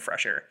breath of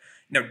fresh air.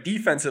 Now,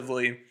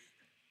 defensively,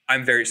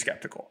 I'm very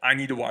skeptical. I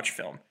need to watch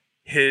film.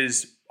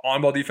 His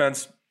on-ball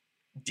defense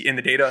in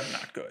the data,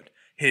 not good.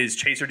 His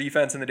chaser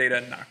defense in the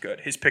data, not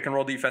good. His pick and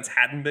roll defense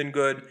hadn't been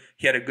good.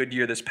 He had a good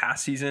year this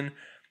past season.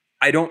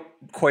 I don't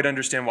quite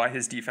understand why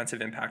his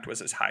defensive impact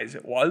was as high as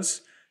it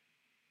was.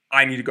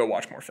 I need to go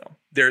watch more film.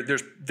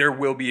 There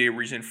will be a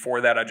reason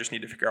for that. I just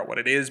need to figure out what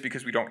it is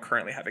because we don't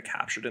currently have it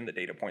captured in the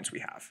data points we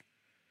have.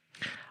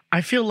 I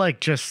feel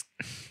like just,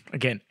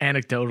 again,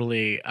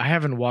 anecdotally, I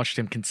haven't watched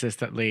him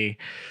consistently,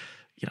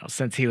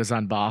 since he was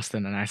on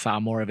Boston and I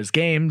saw more of his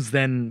games.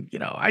 Then,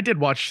 I did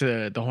watch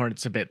the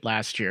Hornets a bit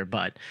last year,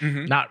 but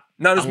not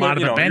as a lot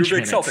of the bench you're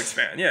a big minutes. Celtics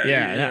fan.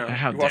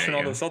 Yeah. You're watching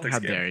all those Celtics games. How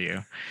dare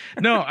you?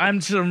 No,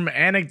 I'm just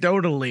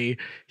anecdotally,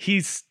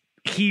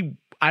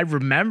 I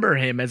remember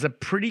him as a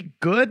pretty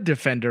good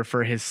defender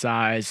for his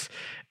size.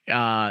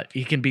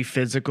 He can be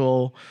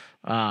physical.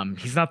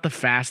 He's not the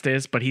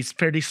fastest, but he's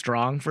pretty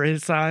strong for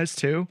his size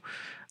too.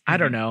 I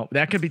don't know.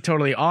 That could be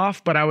totally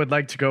off, but I would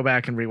like to go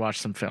back and rewatch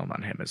some film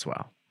on him as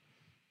well.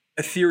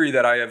 a theory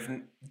that I have.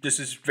 This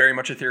is very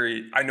much a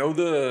theory. I know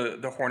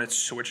the Hornets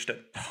switched a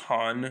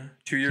ton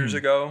 2 years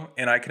ago,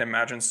 and I can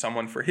imagine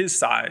someone for his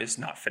size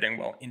not fitting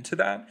well into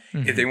that.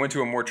 If they went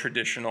to a more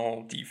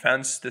traditional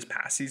defense this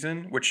past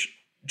season, which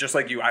just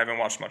like you, I haven't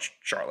watched much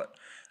Charlotte.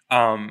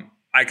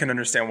 I can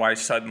understand why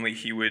suddenly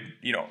he would,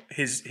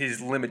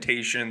 his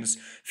limitations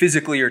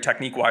physically or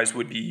technique wise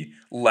would be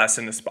less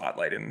in the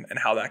spotlight, and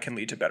how that can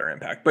lead to better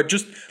impact. But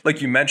just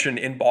like you mentioned,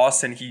 in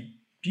Boston,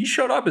 he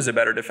showed up as a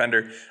better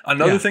defender.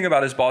 Another thing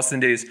about his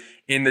Boston days,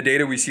 in the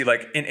data we see,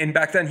 like, and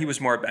back then he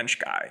was more a bench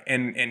guy,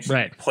 and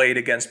he played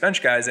against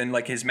bench guys, and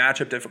like his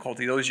matchup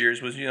difficulty those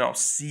years was,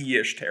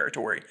 C-ish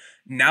territory.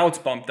 Now it's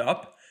bumped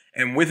up,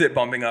 and with it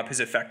bumping up, his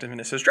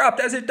effectiveness has dropped,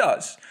 as it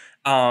does.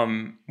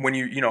 When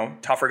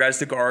tougher guys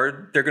to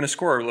guard, they're going to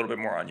score a little bit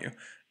more on you.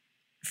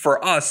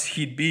 For us,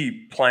 he'd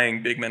be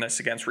playing big minutes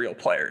against real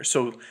players.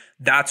 So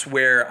that's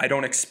where I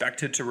don't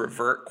expect it to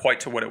revert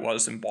quite to what it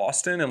was in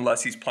Boston,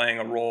 unless he's playing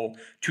a role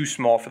too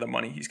small for the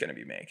money he's going to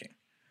be making.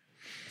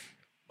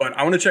 But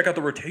I want to check out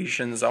the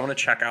rotations. I want to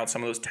check out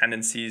some of those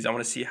tendencies. I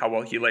want to see how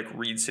well he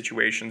reads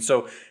situations.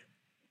 So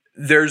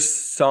there's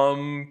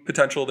some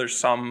potential. There's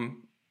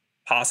some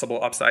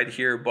possible upside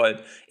here,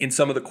 but in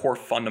some of the core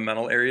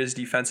fundamental areas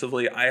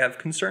defensively, I have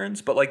concerns.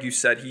 But like you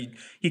said,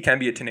 he can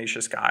be a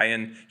tenacious guy,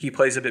 and he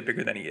plays a bit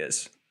bigger than he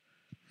is.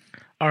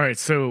 All right,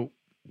 so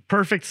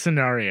perfect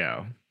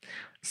scenario.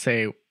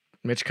 Say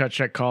Mitch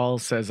Kupchak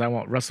calls, says, I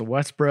want Russell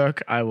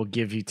Westbrook. I will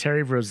give you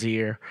Terry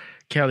Rozier,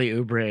 Kelly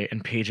Oubre,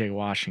 and PJ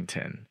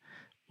Washington.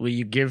 Will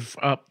you give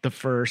up the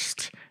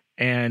first?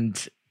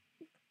 And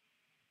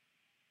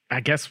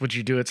I guess, would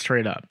you do it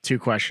straight up? 2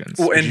 questions.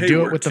 Well, would you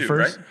do it with too, the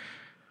first? Right?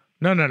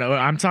 No.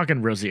 I'm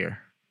talking Rozier.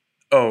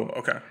 Oh,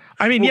 okay.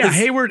 I mean,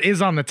 Hayward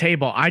is on the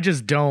table. I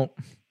just don't.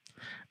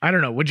 I don't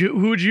know.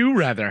 Who would you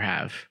rather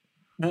have?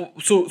 Well,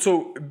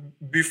 so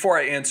before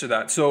I answer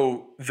that,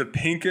 so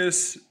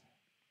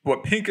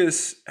what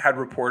Pincus had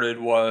reported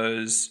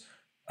was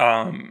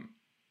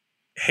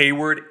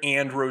Hayward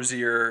and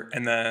Rozier,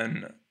 and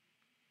then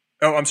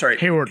I'm sorry,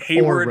 Hayward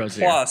or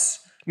Rozier.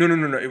 Plus no.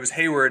 It was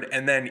Hayward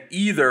and then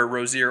either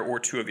Rozier or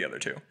 2 of the other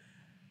 2.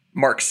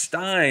 Mark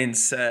Stein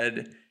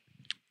said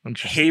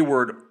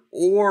Hayward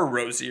or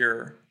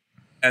Rozier,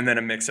 and then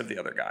a mix of the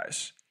other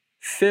guys.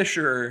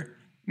 Fisher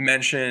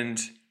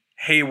mentioned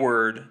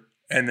Hayward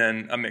and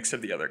then a mix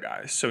of the other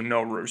guys, so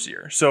no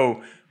Rozier.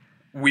 So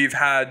we've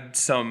had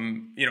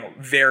some,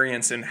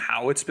 variance in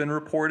how it's been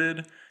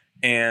reported,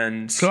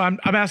 and so I'm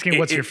asking,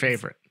 what's your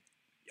favorite?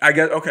 I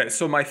guess okay.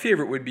 So my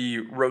favorite would be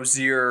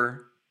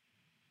Rozier,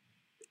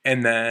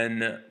 and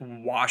then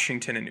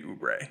Washington and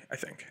Oubre, I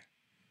think.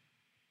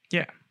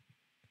 Yeah.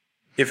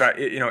 If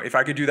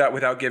I could do that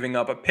without giving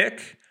up a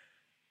pick.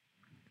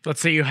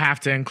 Let's say you have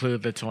to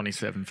include the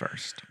 27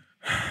 first.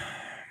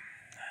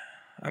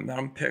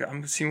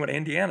 I'm seeing what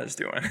Indiana's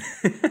doing.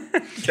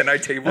 Can I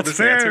table That's this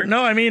fair. answer?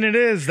 No, I mean, it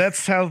is.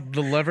 That's how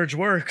the leverage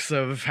works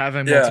of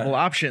having multiple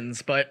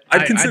options. But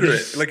I'd consider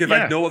it. Like, if I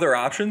had no other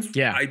options,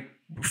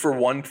 for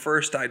one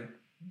first, I'd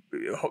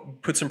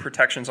put some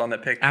protections on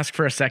that pick. Ask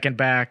for a second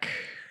back.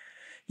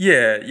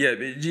 Yeah.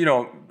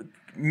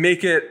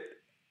 Make it,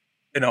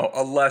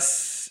 a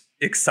less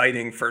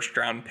exciting first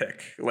round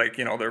pick. Like,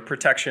 there are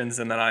protections,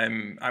 and then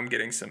I'm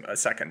getting a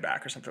second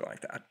back or something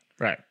like that.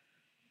 Right.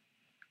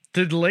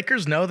 Did the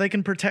Lakers know they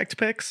can protect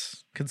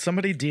picks? Could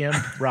somebody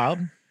DM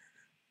Rob?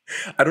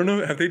 I don't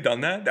know. Have they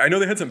done that? I know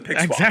they had some pick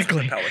swaps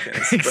with the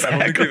Pelicans, but I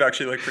don't think they've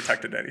actually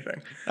protected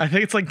anything. I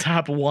think it's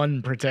top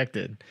 1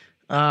 protected.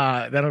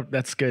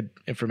 That's good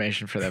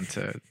information for them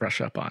to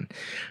brush up on.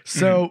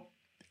 So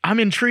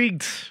I'm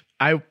intrigued.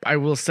 I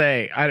will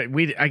say,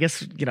 I guess,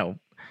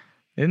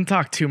 didn't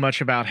talk too much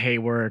about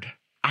Hayward.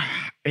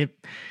 It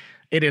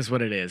is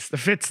what it is. The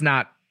fit's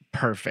not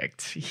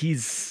perfect.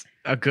 He's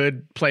a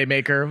good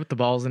playmaker with the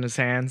balls in his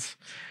hands.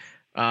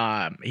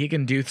 He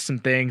can do some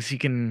things. He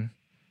can,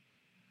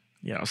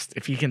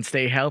 if he can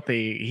stay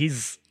healthy,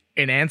 he's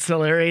an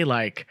ancillary,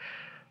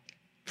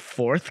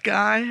 4th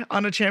guy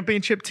on a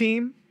championship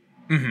team.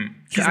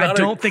 Mm-hmm. I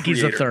don't think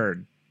he's a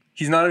 3rd.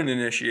 He's not an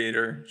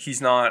initiator.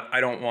 He's not, I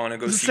don't want to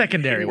go see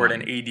secondary Hayward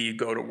and AD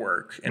go to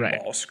work and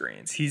right. ball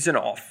screens. He's an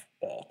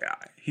off-ball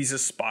guy. He's a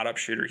spot-up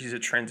shooter. He's a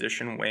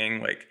transition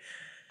wing.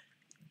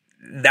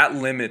 That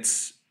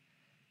limits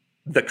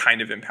the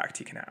kind of impact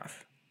he can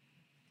have.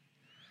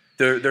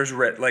 There's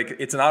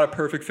it's not a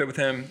perfect fit with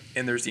him,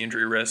 and there's the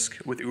injury risk.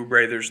 With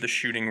Oubre, there's the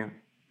shooting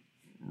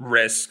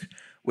risk.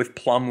 With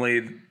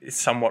Plumlee, it's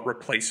somewhat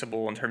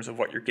replaceable in terms of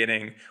what you're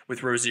getting.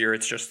 With Rozier,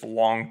 it's just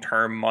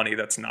long-term money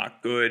that's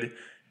not good.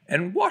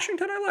 And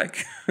Washington, I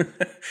like.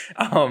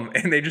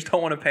 And they just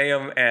don't want to pay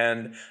him.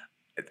 And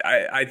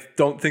I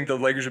don't think the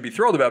Lakers would be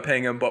thrilled about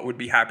paying him, but would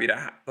be happy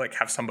to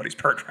have somebody's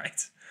bird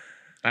rights.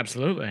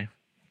 Absolutely.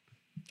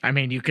 I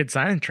mean, you could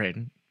sign and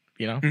trade,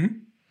 Mm-hmm.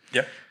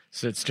 Yeah.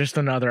 So it's just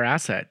another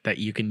asset that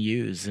you can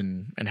use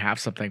and have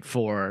something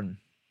for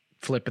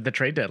flip at the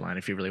trade deadline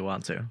if you really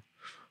want to.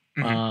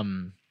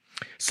 Mm-hmm.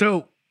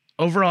 So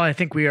overall, I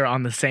think we are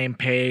on the same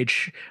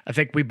page. I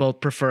think we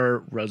both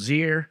prefer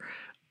Rozier.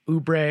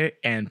 Oubre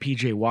and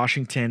PJ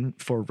Washington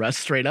for Russ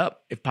straight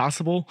up, if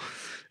possible.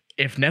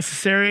 If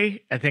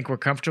necessary, I think we're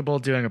comfortable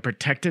doing a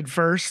protected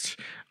first.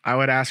 I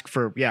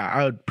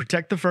would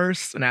protect the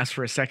first and ask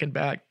for a second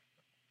back.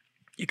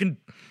 You can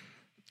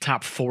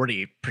top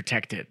 40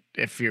 protected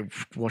if you're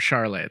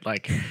Charlotte,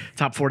 like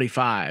top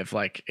 45,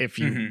 like if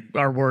you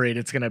are worried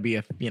it's going to be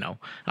a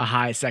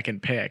high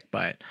second pick.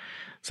 But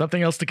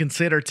something else to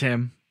consider,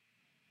 Tim.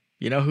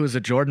 You know who's a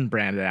Jordan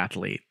branded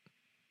athlete?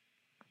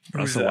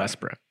 Russell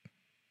Westbrook.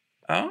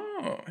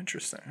 Oh,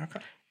 interesting. Okay.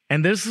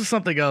 And this is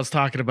something I was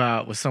talking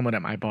about with someone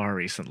at my bar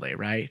recently,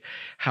 right?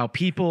 How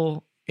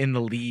people in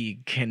the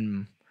league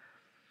can,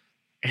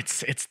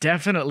 it's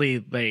definitely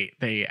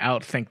they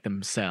outthink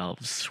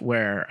themselves,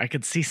 where I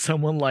could see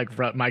someone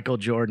like Michael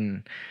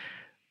Jordan,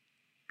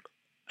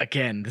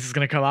 again, this is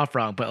going to come off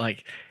wrong, but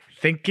like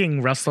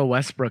thinking Russell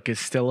Westbrook is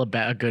still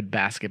a good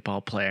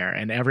basketball player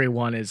and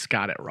everyone has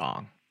got it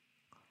wrong.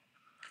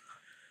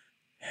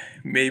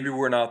 Maybe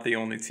we're not the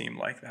only team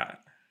like that.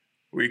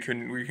 We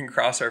can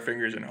cross our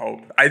fingers and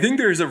hope. I think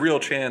there's a real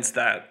chance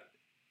that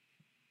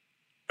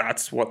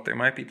that's what they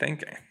might be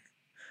thinking.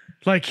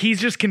 Like he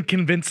just can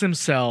convince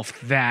himself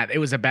that it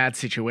was a bad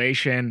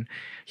situation.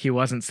 He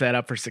wasn't set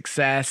up for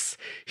success.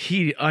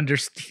 He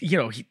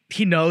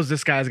knows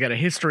this guy's got a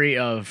history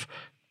of,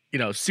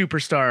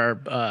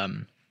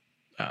 superstar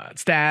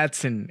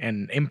stats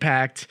and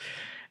impact,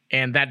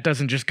 and that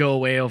doesn't just go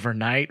away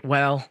overnight.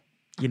 Well,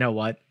 you know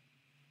what?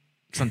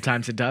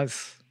 Sometimes it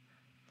does.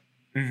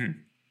 Mm-hmm.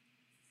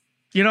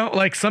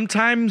 Like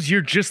sometimes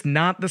you're just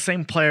not the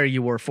same player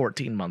you were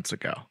 14 months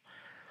ago.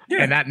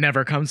 Yeah. And that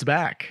never comes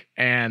back.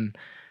 And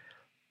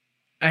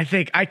I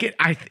think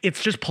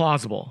it's just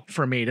plausible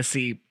for me to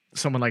see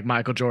someone like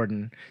Michael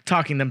Jordan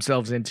talking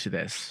themselves into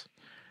this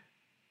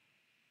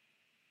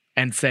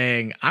and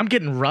saying, I'm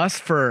getting Russ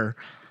for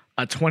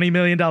a $20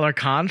 million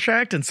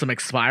contract and some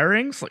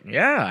expirings. Like,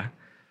 yeah,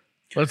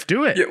 let's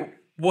do it. Yeah.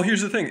 Well,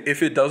 here's the thing.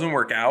 If it doesn't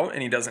work out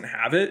and he doesn't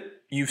have it,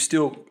 you've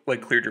still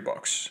cleared your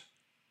books.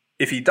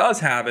 If he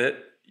does have it,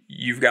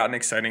 you've got an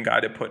exciting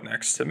guy to put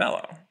next to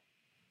Melo.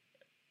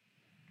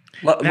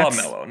 Love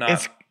Melo,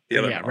 not the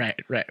other Melo.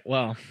 Right.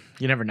 Well,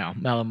 you never know.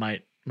 Melo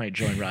might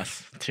join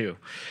Russ too.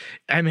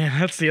 I mean,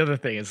 that's the other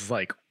thing is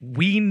like,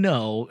 we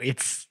know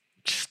it's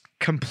just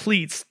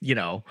complete,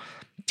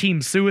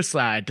 team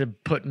suicide to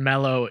put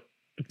Melo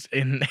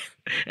in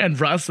and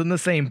Russ in the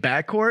same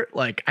backcourt.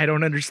 Like, I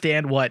don't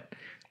understand what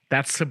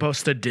that's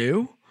supposed to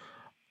do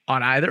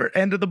on either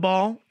end of the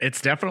ball.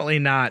 It's definitely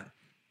not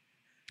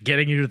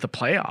getting you to the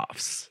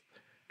playoffs.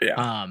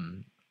 Yeah.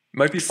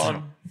 Might be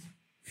fun.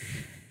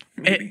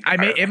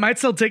 It might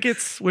sell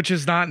tickets, which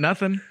is not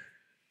nothing.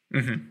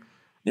 Mm-hmm.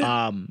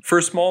 Yeah. For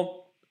a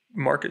small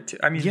market,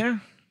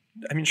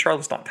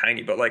 Charlotte's not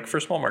tiny, but for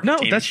a small market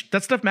team.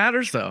 that stuff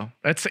matters though.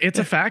 It's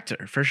a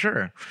factor for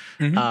sure.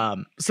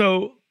 Mm-hmm.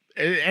 So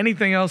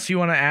anything else you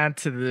want to add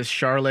to this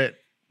Charlotte,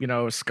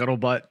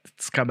 scuttlebutt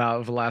that's come out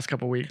over the last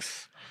couple of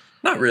weeks?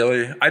 Not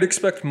really. I'd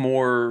expect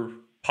more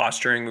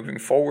posturing moving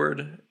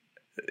forward.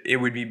 It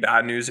would be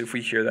bad news if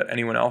we hear that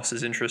anyone else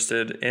is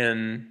interested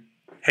in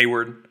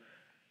Hayward.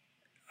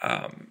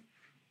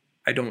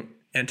 I don't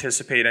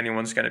anticipate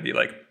anyone's going to be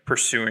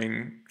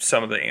pursuing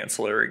some of the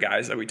ancillary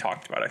guys that we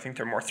talked about. I think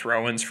they're more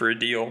throw-ins for a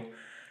deal.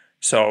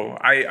 So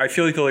I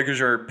feel like the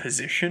Lakers are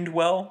positioned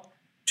well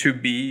to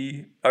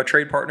be a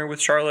trade partner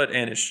with Charlotte,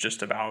 and it's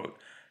just about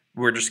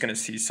we're just going to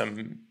see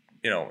some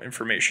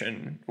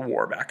information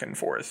war back and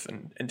forth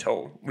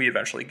until we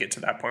eventually get to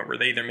that point where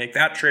they either make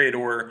that trade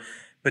or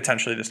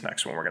potentially this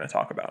next one we're going to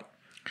talk about.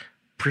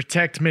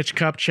 Protect Mitch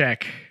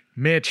Kupchak.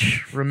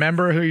 Mitch,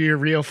 remember who your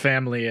real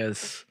family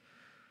is.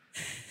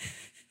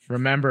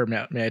 Remember,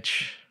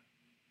 Mitch.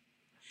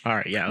 All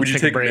right, yeah. Would you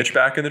take Mitch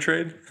back in the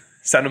trade?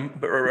 Send him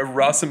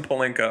Russ and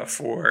Pelinka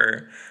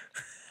for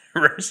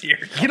Rozier.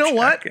 You know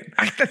what?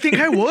 I think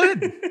I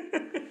would.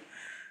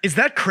 Is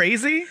that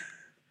crazy?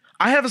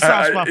 I have a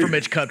soft spot for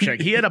Mitch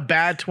Kupchak. He had a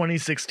bad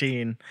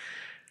 2016.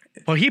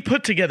 Well, he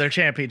put together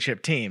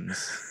championship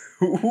teams.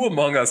 Who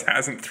among us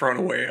hasn't thrown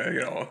away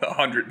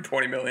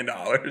 $120 million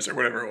or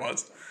whatever it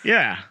was?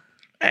 Yeah.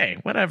 Hey,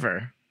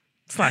 whatever.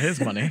 It's not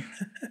his money.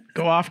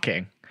 Go off,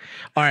 King.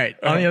 All right.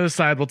 On the other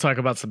side, we'll talk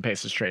about some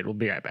Pacers trade. We'll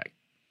be right back.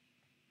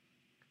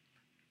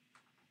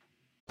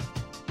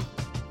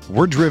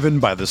 We're driven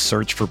by the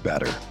search for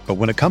better. But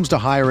when it comes to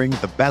hiring,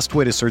 the best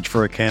way to search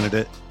for a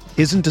candidate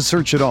isn't to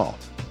search at all.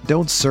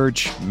 Don't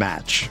search,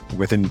 match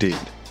with Indeed.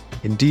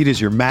 Indeed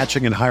is your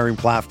matching and hiring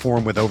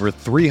platform with over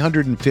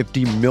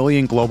 350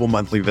 million global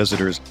monthly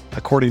visitors,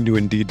 according to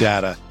Indeed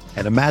data,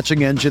 and a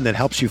matching engine that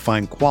helps you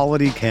find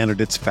quality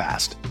candidates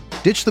fast.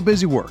 Ditch the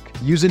busy work.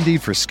 Use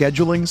Indeed for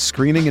scheduling,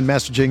 screening, and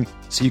messaging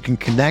so you can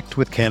connect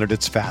with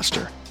candidates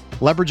faster.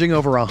 Leveraging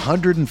over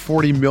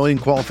 140 million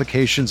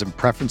qualifications and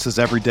preferences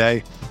every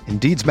day,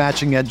 Indeed's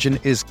matching engine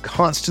is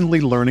constantly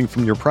learning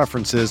from your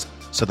preferences,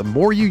 so the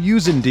more you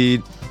use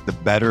Indeed, the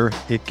better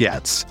it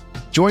gets.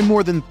 Join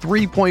more than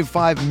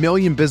 3.5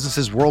 million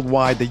businesses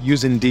worldwide that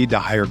use Indeed to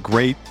hire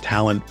great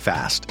talent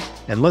fast.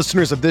 And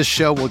listeners of this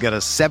show will get a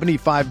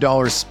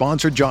 $75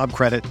 sponsored job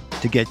credit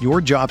to get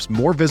your jobs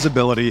more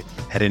visibility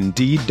at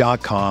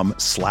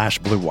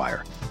Indeed.com/Blue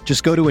Wire.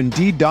 Just go to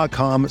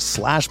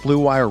Indeed.com/Blue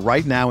Wire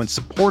right now and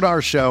support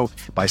our show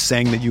by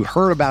saying that you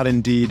heard about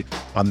Indeed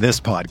on this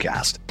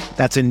podcast.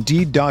 That's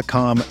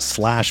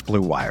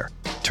Indeed.com/Blue Wire.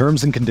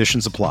 Terms and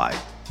conditions apply.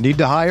 Need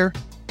to hire?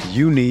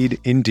 You need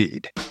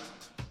Indeed.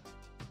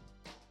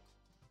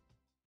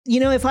 You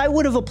know, if I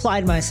would have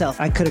applied myself,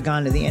 I could have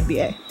gone to the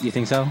NBA. You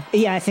think so?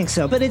 Yeah, I think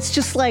so. But it's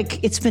just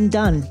like, it's been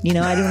done. You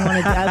know, I didn't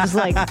want to, I was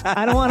like,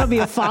 I don't want to be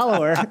a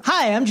follower.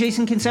 Hi, I'm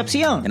Jason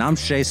Concepcion. And I'm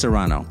Shea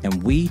Serrano.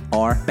 And we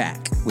are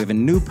back. We have a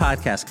new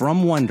podcast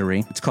from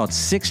Wondery. It's called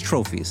Six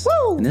Trophies.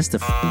 Woo! And it's the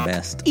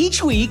best.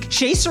 Each week,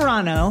 Shea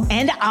Serrano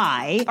and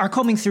I are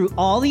combing through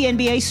all the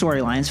NBA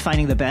storylines,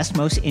 finding the best,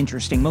 most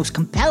interesting, most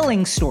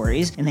compelling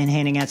stories, and then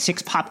handing out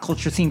 6 pop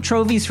culture themed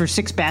trophies for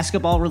 6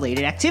 basketball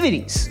related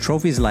activities.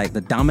 Trophies like the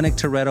Dominic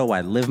Toretto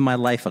I Live My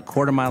Life a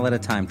Quarter Mile at a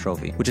Time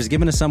trophy, which is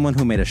given to someone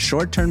who made a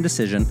short-term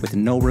decision with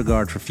no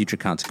regard for future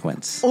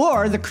consequence.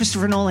 Or the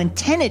Christopher Nolan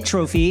Tenet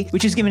trophy,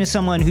 which is given to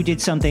someone who did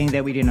something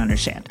that we didn't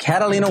understand.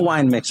 Catalina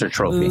Wine Mixer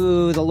trophy.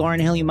 Ooh, the Lauryn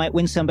Hill You Might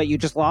Win Some But You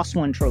Just Lost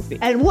One trophy.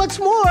 And what's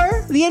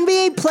more, the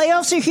NBA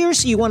playoffs are here,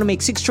 so you want to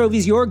make Six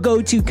Trophies your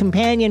go-to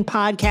companion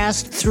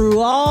podcast through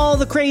all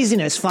the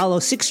craziness. Follow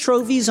Six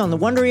Trophies on the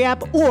Wondery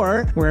app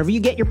or wherever you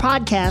get your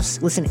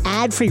podcasts. Listen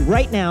ad-free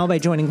right now by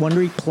joining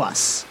Wondery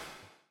Plus.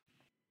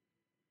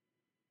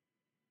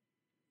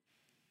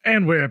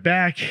 And we're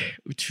back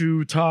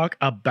to talk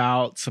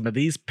about some of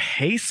these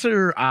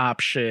pacer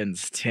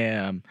options,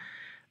 Tim.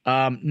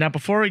 Now,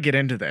 before we get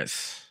into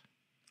this,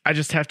 I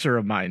just have to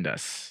remind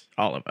us,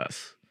 all of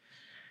us,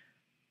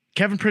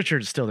 Kevin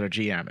Pritchard is still their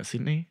GM,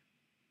 isn't he?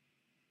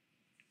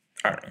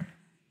 I don't know.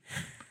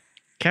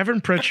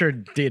 Kevin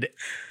Pritchard did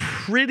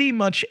pretty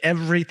much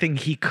everything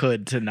he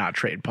could to not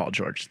trade Paul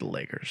George to the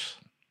Lakers.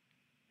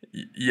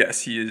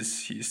 Yes, he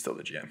is. He is still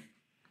the GM.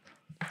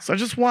 So I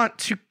just want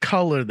to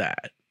color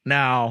that.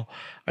 Now,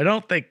 I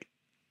don't think,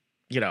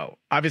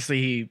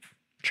 obviously he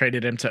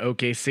traded him to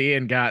OKC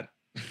and got,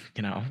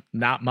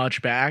 not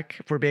much back,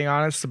 if we're being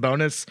honest.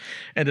 Sabonis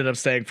ended up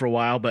staying for a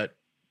while, but,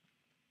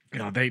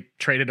 they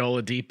traded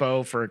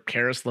Oladipo for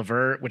Karis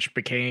LeVert, which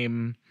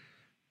became,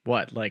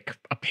 like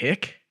a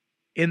pick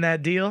in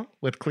that deal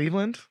with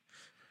Cleveland?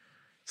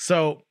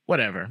 So,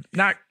 whatever.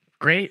 Not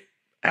great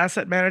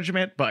asset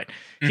management, but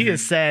he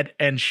has said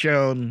and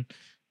shown,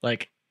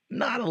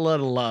 not a lot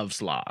of love's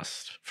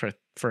lost for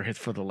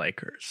the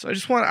Lakers. So I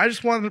just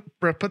want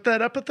to put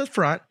that up at the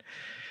front.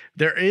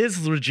 There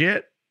is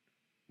legit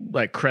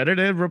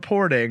credited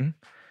reporting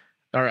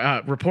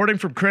or reporting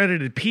from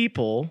credited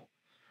people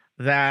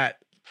that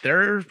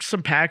there are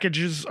some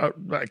packages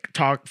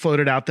talk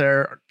floated out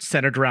there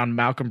centered around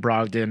Malcolm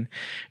Brogdon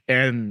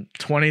and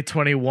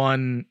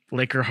 2021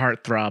 Laker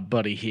heartthrob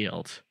Buddy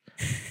Hield.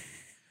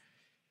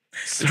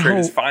 The trade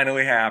is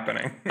finally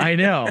happening. I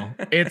know.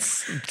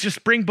 It's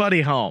just bring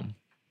Buddy home.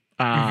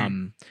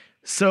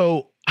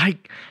 So I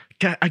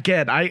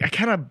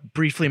kind of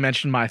briefly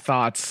mentioned my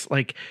thoughts.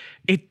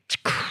 It's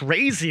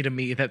crazy to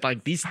me that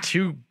these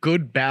two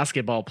good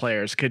basketball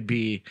players could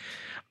be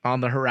on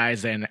the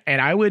horizon,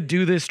 and I would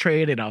do this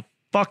trade in a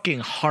fucking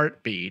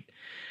heartbeat.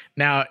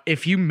 Now,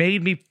 if you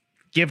made me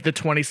give the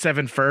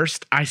 27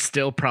 first, I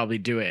still probably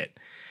do it.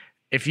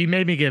 If you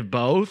made me give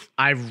both,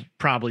 I'd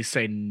probably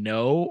say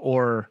no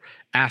or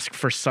ask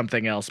for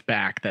something else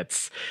back.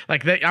 That's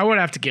I would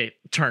have to get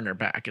Turner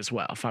back as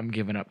well if I'm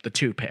giving up the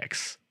 2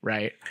 picks,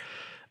 right?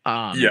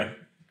 Yeah.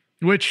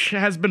 Which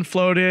has been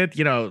floated.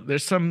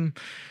 There's some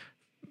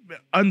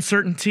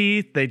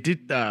uncertainty. They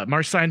did.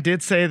 Marcin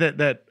did say that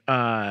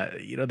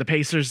the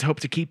Pacers hope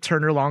to keep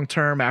Turner long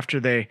term after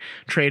they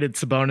traded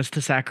Sabonis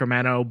to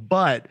Sacramento,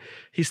 but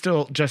he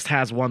still just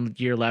has 1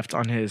 year left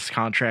on his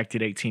contract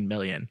at $18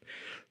 million.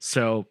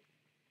 So,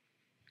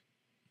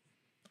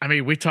 I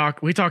mean, we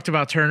talked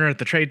about Turner at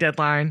the trade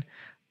deadline,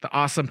 the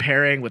awesome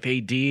pairing with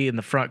AD in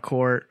the front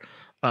court.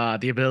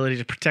 The ability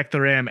to protect the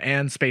rim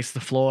and space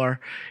the floor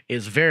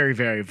is very,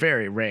 very,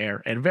 very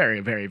rare and very,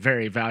 very,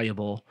 very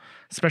valuable,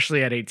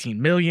 especially at $18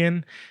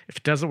 million. If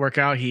it doesn't work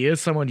out, he is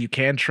someone you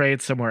can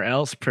trade somewhere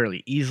else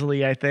fairly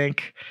easily, I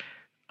think.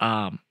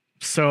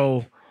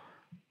 So,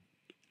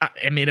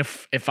 I mean,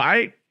 if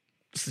I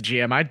was the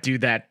GM, I'd do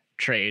that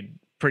trade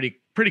pretty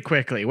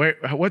quickly.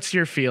 What's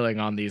your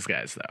feeling on these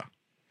guys, though?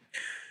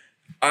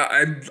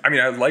 I mean,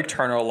 I like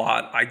Turner a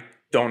lot. I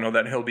don't know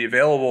that he'll be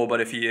available,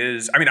 but if he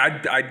is, I mean,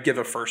 I'd give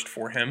a first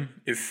for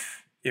him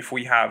if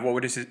we have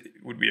would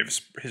we have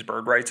his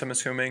bird rights? I'm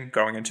assuming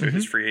going into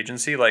his free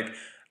agency.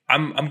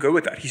 I'm good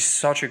with that. He's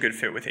such a good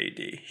fit with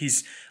AD.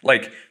 He's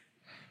to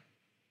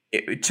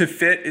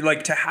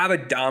have a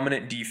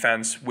dominant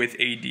defense with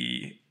AD.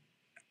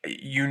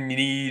 You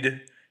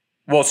need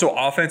so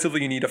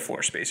offensively you need a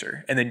floor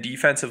spacer, and then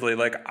defensively,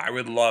 I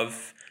would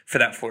love for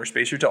that floor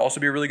spacer to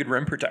also be a really good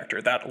rim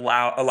protector that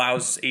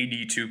allows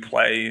AD to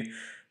play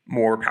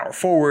more power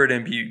forward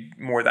and be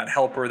more that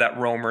helper, that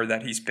roamer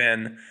that he's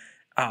been.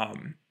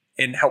 And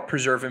and help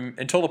preserve him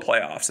until the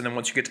playoffs. And then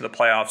once you get to the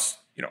playoffs,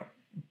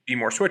 be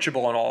more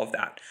switchable and all of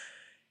that.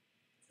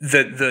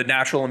 The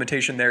natural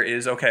limitation there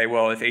is, okay,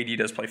 well, if AD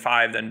does play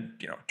 5, then,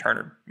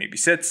 Turner maybe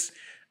sits.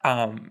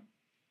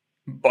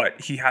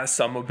 But he has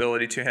some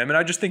mobility to him. And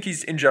I just think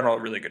he's, in general, a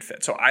really good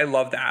fit. So I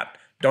love that.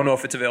 Don't know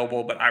if it's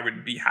available, but I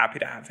would be happy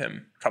to have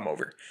him come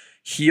over.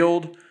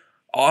 Hield,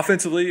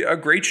 offensively, a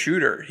great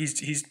shooter.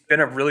 He's been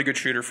a really good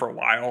shooter for a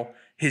while.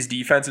 His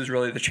defense is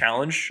really the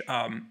challenge.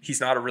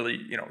 He's not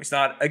he's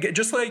not, again,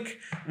 just like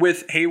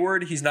with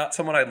Hayward, he's not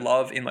someone I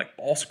love in like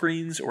ball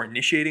screens or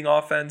initiating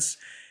offense,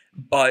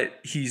 but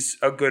he's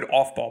a good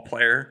off-ball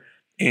player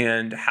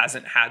and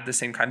hasn't had the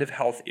same kind of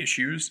health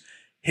issues.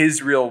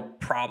 His real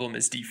problem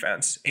is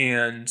defense.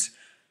 And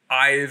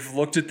I've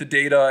looked at the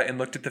data and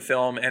looked at the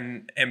film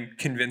and am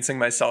convincing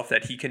myself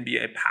that he can be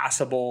a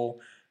passable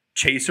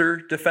chaser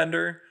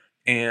defender.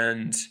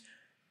 And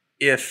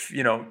if,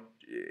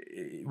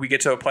 we get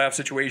to a playoff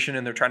situation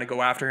and they're trying to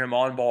go after him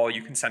on ball,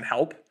 you can send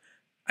help.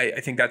 I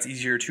think that's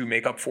easier to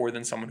make up for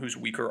than someone who's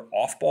weaker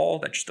off ball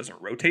that just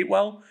doesn't rotate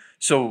well.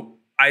 So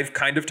I've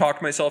kind of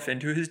talked myself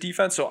into his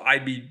defense. So I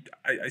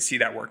see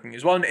that working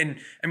as well. And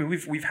I mean,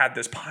 we've had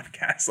this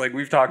podcast, like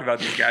we've talked about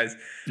these guys.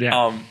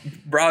 Yeah.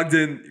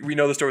 Brogdon, we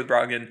know the story with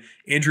Brogdon,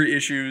 injury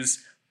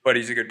issues, but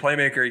he's a good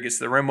playmaker. He gets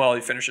to the rim well.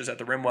 He finishes at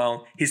the rim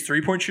well. His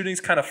 3-point shooting's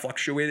kind of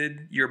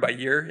fluctuated year by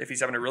year. If he's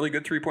having a really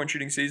good 3-point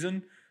shooting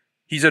season,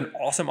 he's an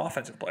awesome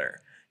offensive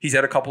player. He's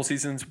had a couple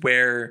seasons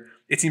where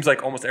it seems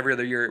like almost every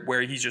other year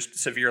where he's just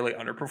severely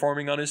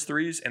underperforming on his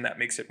threes, and that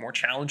makes it more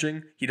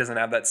challenging. He doesn't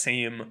have that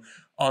same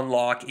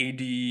unlock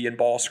AD and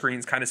ball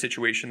screens kind of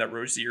situation that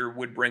Rozier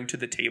would bring to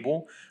the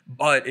table.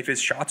 But if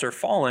his shots are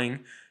falling,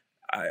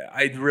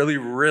 I really,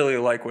 really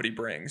like what he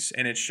brings.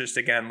 And it's just,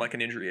 again, like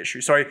an injury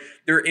issue. So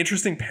there are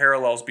interesting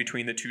parallels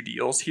between the two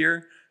deals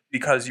here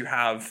because you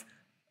have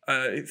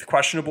a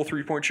questionable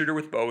 3-point shooter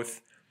with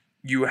both.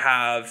 You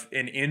have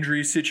an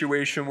injury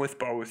situation with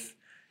both.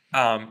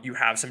 You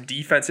have some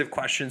defensive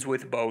questions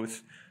with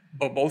both.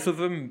 But both of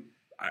them,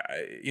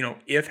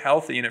 if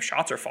healthy and if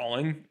shots are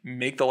falling,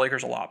 make the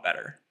Lakers a lot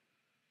better.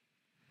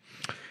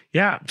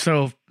 Yeah.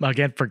 So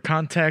again, for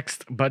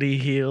context, Buddy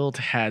Hield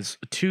has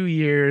 2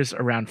 years,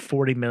 around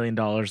 $40 million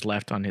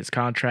left on his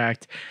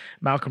contract.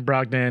 Malcolm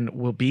Brogdon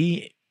will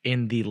be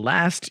in the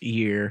last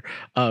year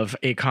of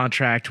a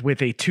contract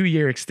with a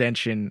 2-year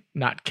extension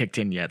not kicked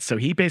in yet. So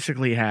he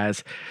basically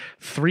has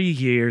 3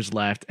 years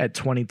left at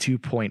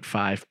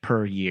 22.5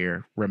 per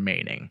year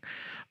remaining,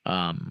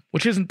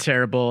 which isn't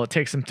terrible. It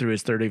takes him through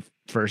his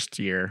 31st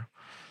year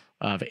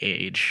of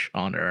age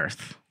on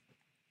Earth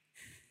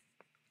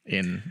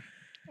in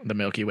the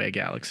Milky Way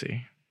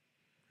galaxy.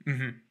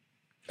 Mm-hmm.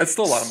 That's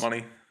still a lot of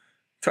money.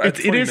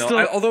 It is still,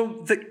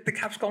 although the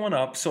cap's going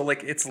up, so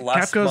like it's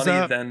less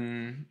money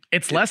than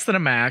less than a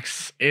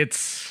max.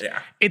 It's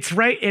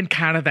right in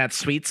kind of that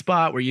sweet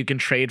spot where you can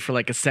trade for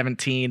like a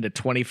 $17 to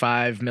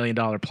 $25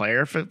 million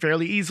player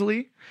fairly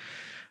easily.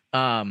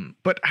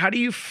 But how do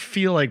you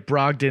feel like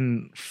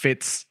Brogdon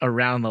fits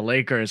around the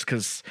Lakers?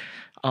 Because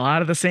a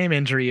lot of the same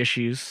injury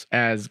issues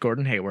as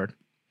Gordon Hayward.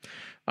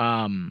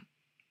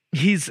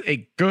 He's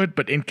a good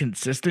but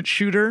inconsistent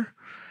shooter.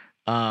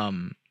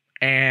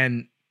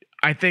 And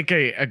I think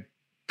a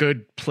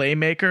good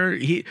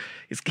playmaker.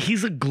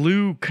 He's a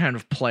glue kind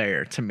of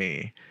player to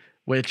me,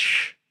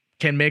 which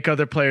can make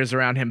other players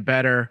around him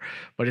better,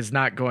 but is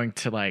not going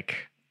to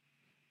like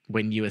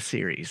win you a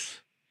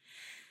series.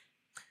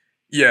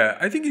 Yeah,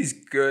 I think he's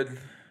good.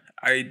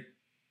 I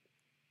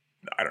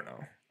don't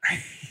know.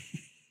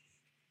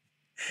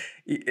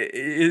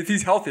 If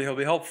he's healthy, he'll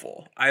be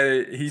helpful.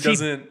 He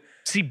doesn't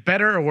see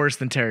better or worse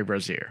than Terry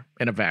Rozier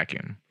in a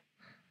vacuum.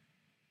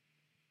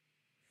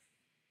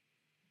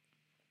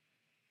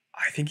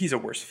 I think he's a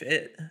worse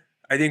fit.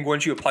 I think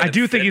once you apply, I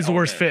do think he's a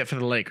worse fit for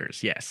the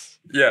Lakers. Yes.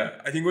 Yeah,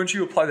 I think once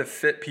you apply the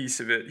fit piece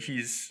of it,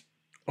 he's.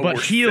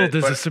 But Hield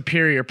is a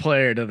superior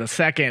player to the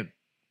second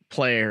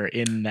player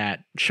in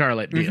that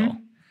Charlotte deal.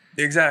 Mm-hmm.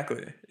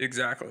 Exactly.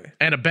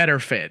 And a better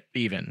fit,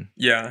 even.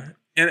 Yeah.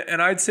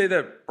 And I'd say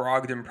that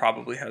Brogdon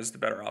probably has the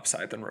better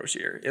upside than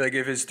Rozier. Like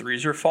if his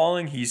threes are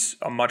falling, he's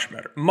a much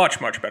better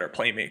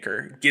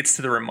playmaker. Gets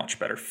to the rim much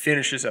better.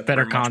 Finishes at the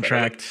rim much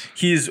contract. Better. Like,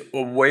 he's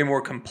a way more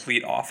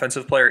complete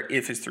offensive player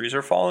if his threes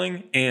are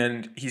falling,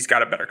 and he's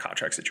got a better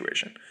contract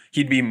situation.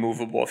 He'd be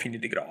movable if you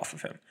need to get off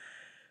of him.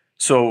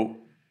 So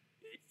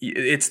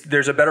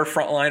there's a better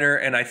frontliner,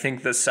 and I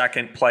think the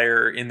second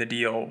player in the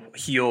deal,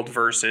 Hield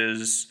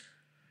versus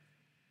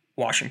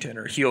Washington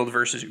or Hield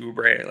versus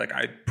Oubre, like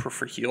I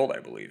prefer Hield,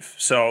 I believe.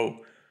 So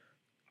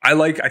I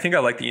think I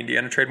like the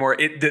Indiana trade more.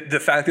 The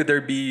fact that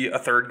there'd be a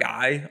third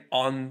guy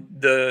on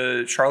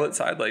the Charlotte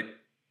side, like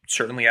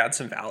certainly adds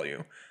some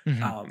value.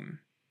 Mm-hmm.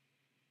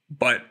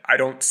 But I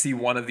don't see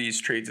one of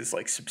these trades as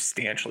like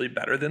substantially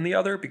better than the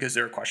other because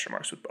there are question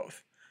marks with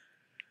both.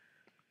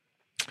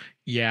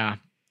 Yeah.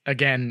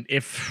 Again,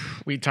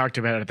 if we talked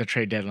about it at the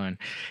trade deadline,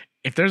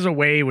 if there's a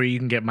way where you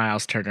can get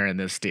Miles Turner in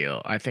this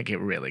deal, I think it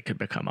really could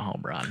become a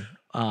home run.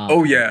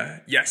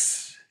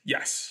 Yes.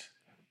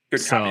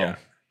 Good caveat.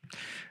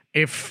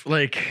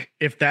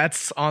 if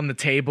that's on the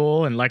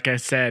table, and like I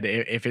said,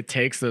 if it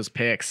takes those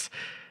picks,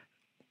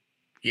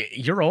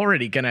 you're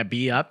already gonna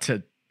be up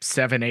to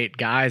 7-8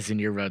 guys in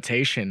your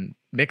rotation.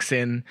 Mix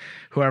in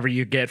whoever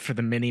you get for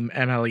the mini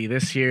MLE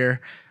this year.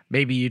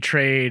 Maybe you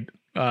trade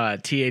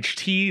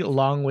THT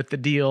along with the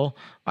deal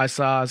I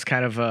saw as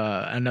kind of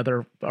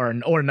another or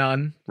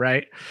none,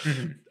 right?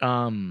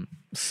 Mm-hmm.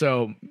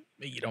 So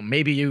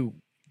maybe you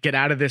get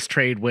out of this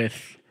trade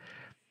with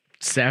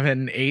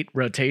 7-8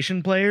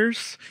 rotation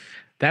players.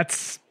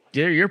 That's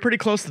you're pretty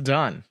close to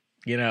done.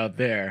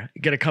 There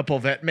you get a couple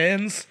vet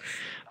mins.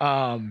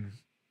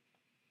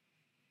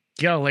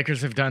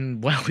 Lakers have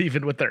done well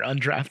even with their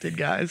undrafted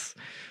guys.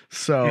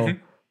 So,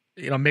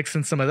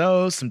 mixing some of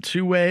those, some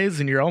two ways,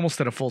 and you're almost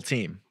at a full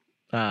team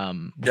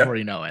before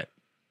you know it.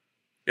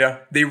 Yeah,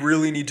 they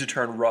really need to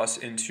turn Russ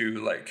into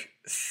like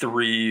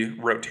 3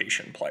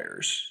 rotation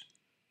players.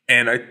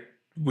 And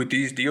with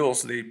these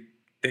deals,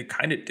 they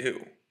kind of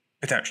do,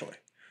 potentially,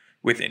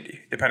 with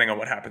Indy, depending on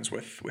what happens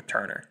with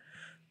Turner.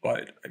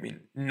 But I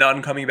mean,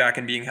 Nunn coming back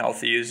and being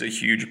healthy is a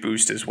huge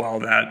boost as well.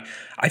 That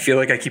I feel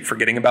like I keep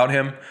forgetting about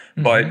him,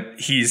 but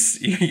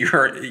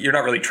you're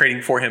not really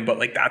trading for him, but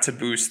like that's a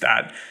boost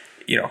that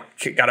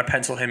got to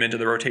pencil him into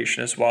the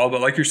rotation as well.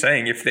 But like you're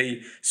saying, if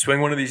they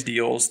swing one of these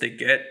deals, they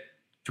get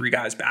 3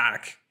 guys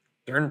back,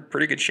 they're in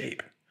pretty good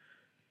shape.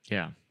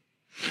 Yeah,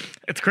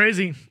 it's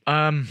crazy.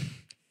 It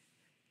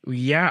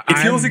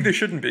feels like they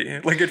shouldn't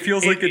be. Like it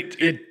feels like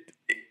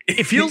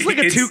it feels like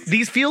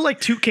these feel like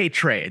 2K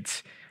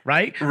trades.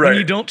 Right? When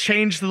you don't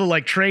change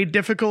the trade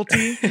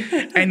difficulty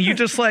and you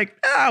just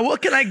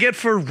what can I get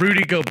for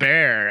Rudy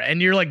Gobert?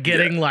 And you're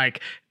getting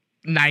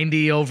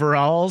 90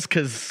 overalls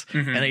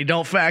and you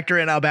don't factor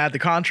in how bad the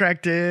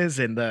contract is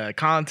and the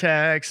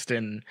context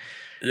and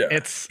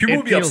people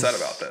will be upset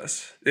about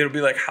this. It'll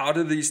be like, how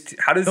does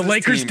the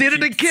Lakers did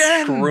it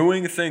again,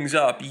 screwing things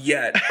up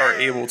yet are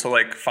able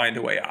to find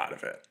a way out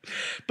of it?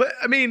 But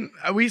I mean,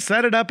 we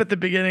set it up at the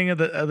beginning of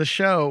the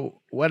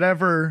show.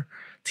 Whatever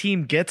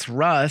team gets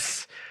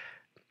Russ,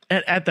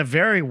 at the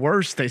very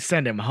worst, they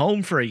send him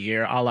home for a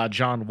year, a la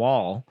John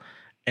Wall,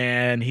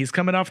 and he's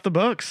coming off the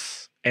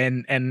books,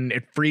 and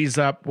it frees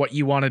up what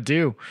you want to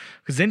do,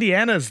 because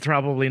Indiana is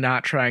probably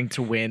not trying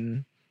to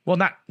win. Well,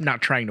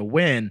 not trying to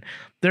win.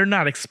 They're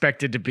not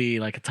expected to be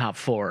a top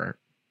 4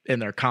 in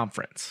their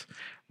conference,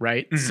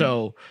 right? Mm-hmm.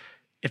 So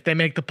if they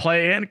make the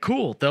play in,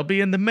 cool, they'll be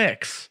in the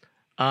mix.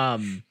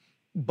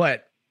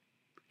 But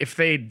if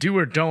they do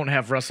or don't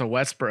have Russell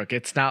Westbrook,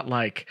 it's not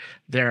like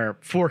their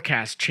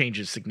forecast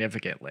changes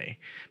significantly.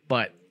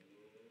 But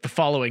the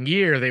following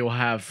year, they will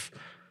have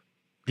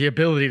the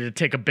ability to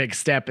take a big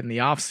step in the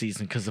offseason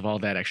because of all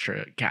that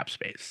extra cap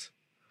space.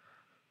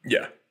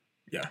 Yeah,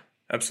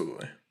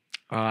 absolutely.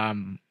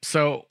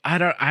 So I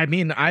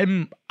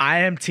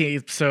am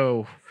team.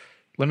 So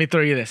let me throw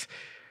you this: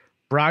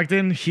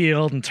 Brogdon,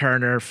 Hield, and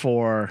Turner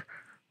for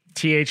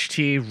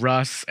THT,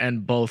 Russ,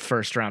 and both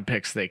first-round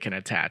picks they can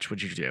attach.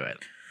 Would you do it?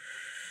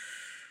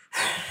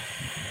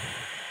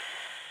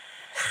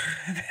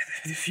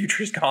 The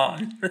future's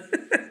gone.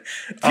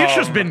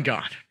 Future's been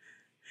gone.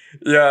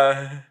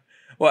 Yeah.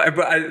 Well,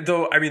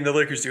 the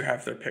Lakers do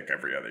have their pick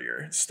every other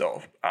year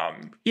still.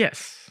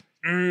 Yes.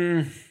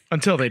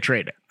 Until they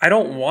trade it. I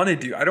don't want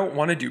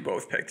to do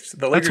both picks.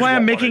 That's why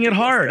I'm making it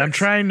hard. I'm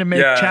trying to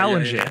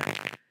challenge it.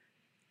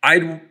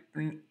 I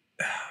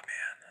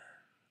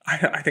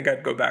think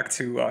I'd go back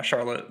to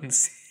Charlotte and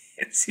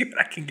see what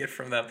I can get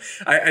from them.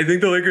 I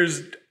think the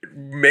Lakers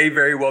may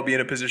very well be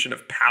in a position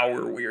of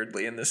power,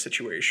 weirdly, in this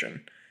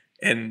situation.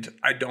 And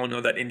I don't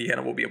know that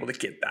Indiana will be able to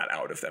get that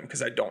out of them,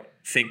 because I don't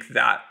think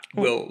that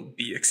will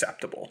be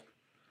acceptable.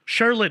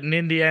 Charlotte and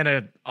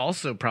Indiana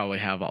also probably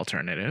have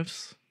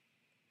alternatives.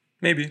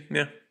 Maybe,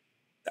 yeah.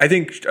 I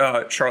think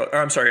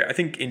I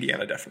think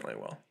Indiana definitely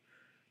will.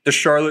 The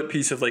Charlotte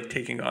piece of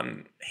taking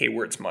on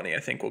Hayward's money, I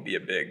think, will be a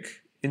big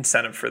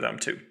incentive for them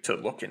to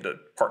look into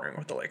partnering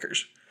with the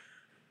Lakers.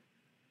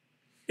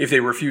 If they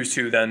refuse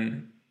to,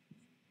 then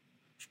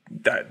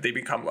that they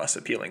become less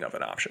appealing of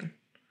an option.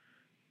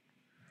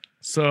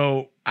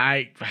 So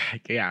I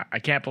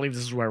can't believe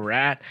this is where we're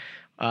at.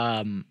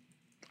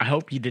 I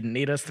hope you didn't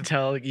need us to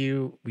tell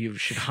you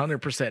should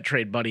 100%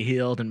 trade Buddy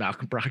Hield and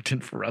Malcolm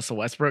Brogdon for Russell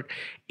Westbrook,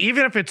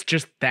 even if it's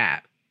just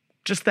that.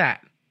 Just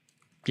that.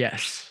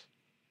 Yes.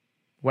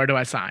 Where do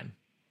I sign?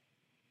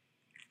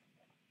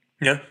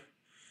 Yeah.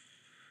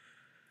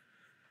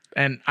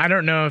 And I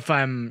don't know if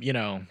I'm,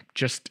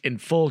 just in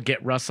full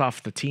get Russ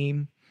off the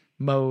team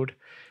mode.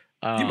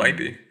 You might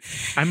be.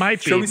 I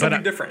might be. Show me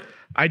something different.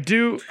 I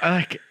do.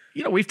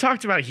 We've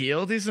talked about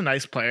Hield. He's a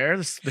nice player.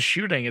 The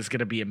shooting is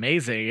going to be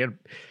amazing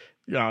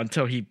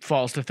until he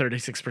falls to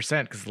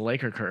 36% because of the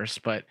Laker curse.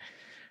 But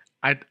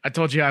I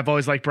told you I've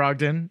always liked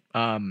Brogdon.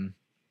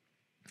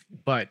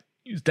 But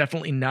he's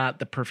definitely not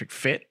the perfect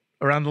fit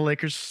around the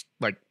Lakers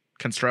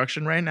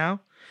construction right now.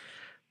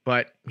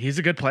 But he's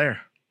a good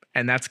player.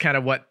 And that's kind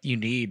of what you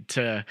need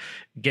to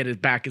get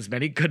back as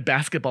many good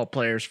basketball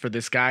players for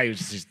this guy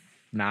who's just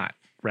not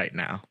right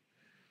now.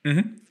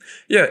 Mm-hmm.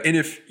 Yeah, and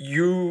if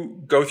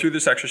you go through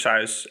this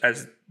exercise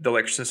as the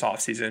Lakers this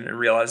offseason and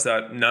realize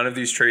that none of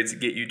these trades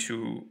get you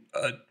to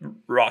a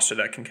roster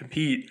that can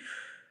compete,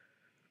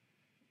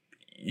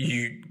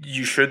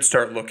 you should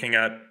start looking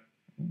at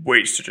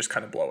ways to just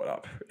kind of blow it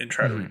up and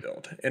try to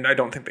rebuild. And I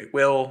don't think they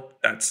will.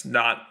 That's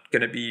not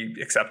going to be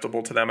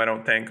acceptable to them, I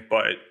don't think.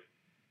 But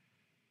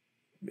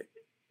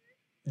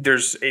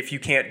if you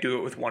can't do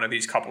it with one of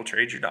these couple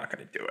trades, you're not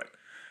going to do it.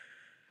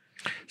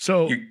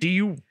 So do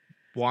you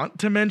want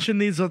to mention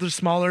these other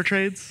smaller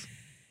trades?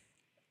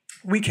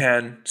 We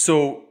can.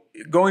 So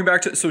going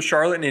back to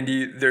Charlotte and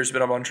Indy, there's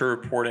been a bunch of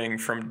reporting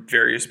from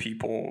various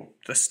people,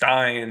 the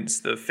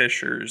Steins, the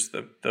Fishers,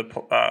 the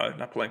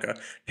not Pelinka,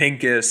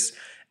 Pincus,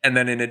 and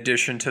then in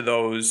addition to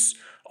those,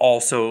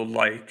 also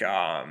like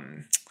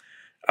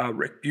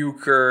Rick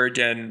Bucher,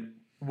 Dan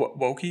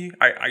Wokey.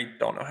 I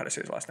don't know how to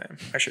say his last name.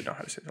 I should know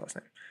how to say his last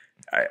name.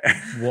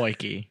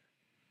 Woike.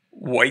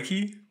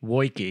 Woike?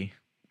 Woike.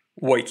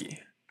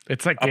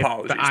 It's like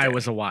the I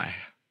was a Y.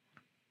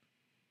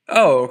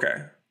 Oh,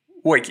 okay.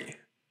 Woike.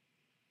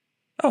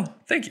 Oh,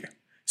 thank you.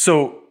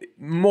 So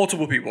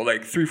multiple people,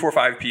 like 3, 4,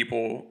 5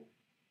 people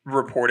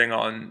reporting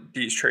on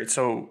these trades.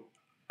 So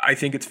I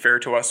think it's fair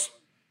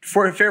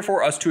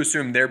for us to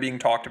assume they're being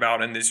talked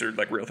about and these are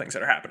like real things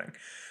that are happening.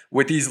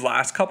 With these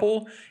last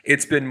couple,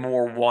 it's been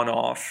more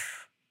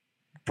one-off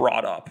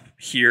brought up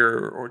here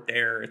or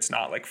there. It's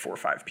not like 4 or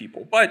 5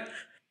 people, but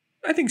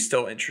I think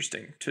still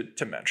interesting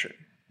to mention.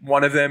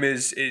 One of them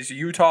is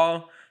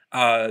Utah.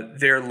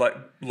 They're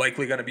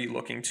likely going to be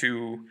looking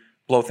to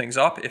blow things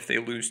up if they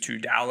lose to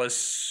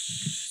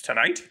Dallas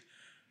tonight.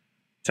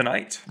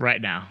 Right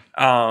now.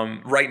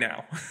 Right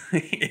now.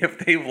 If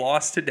they've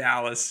lost to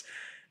Dallas,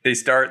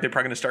 they're probably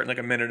going to start in like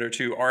a minute or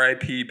two.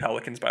 RIP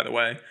Pelicans, by the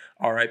way.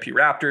 RIP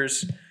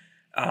Raptors.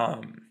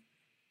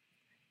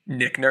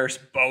 Nick Nurse,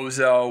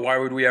 bozo. Why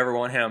would we ever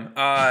want him?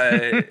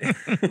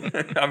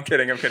 I'm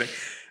kidding.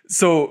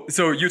 So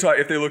Utah,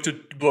 if they look to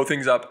blow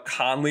things up,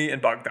 Conley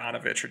and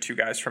Bogdanovich are 2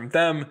 guys from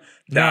them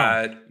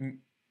that...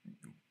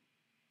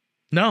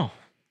 No.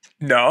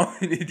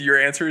 Your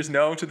answer is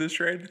no to this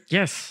trade?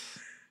 Yes.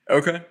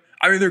 Okay.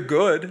 I mean, they're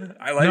good.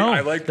 I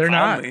like they're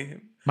Conley. Not.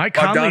 Mike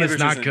Conley is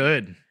not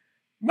good.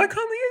 Mike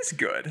Conley is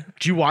good.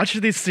 Did you watch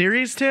this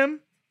series, Tim?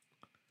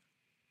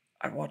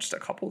 I watched a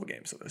couple of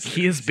games of this.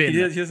 He has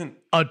been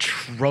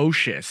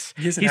atrocious.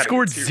 He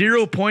scored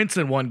 0 points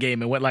in one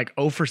game and went like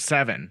 0 for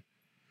 7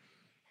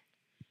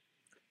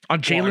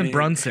 on Jalen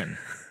Brunson.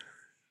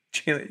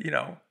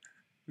 Jalen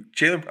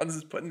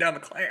Brunson's putting down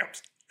the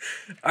clamps.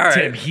 All right,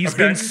 Tim, he's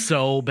been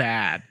so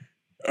bad.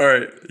 All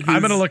right. I'm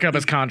going to look up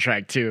his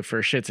contract too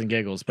for shits and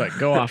giggles, but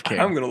go off,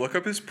 Kate. I'm going to look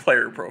up his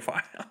player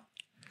profile.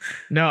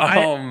 No,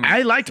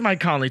 I liked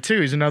Mike Conley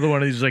too. He's another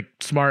one of these like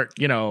smart,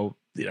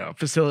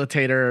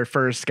 facilitator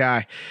first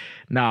guy.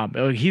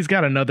 No, he's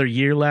got another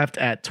year left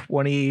at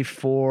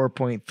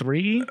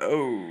 24.3.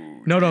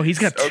 Oh. No, he's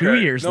got 2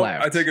 years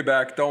left. I take it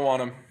back. Don't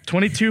want him.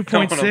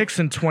 22.6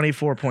 and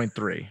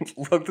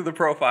 24.3. Looked at the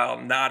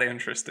profile. Not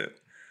interested.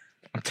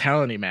 I'm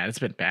telling you, man, it's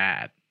been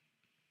bad.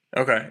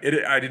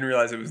 Okay, I didn't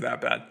realize it was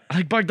that bad.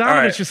 Like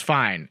Bogdanovich is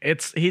fine.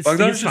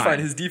 Bogdanovich is fine.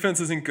 His defense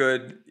isn't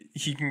good.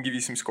 He can give you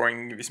some scoring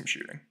and give you some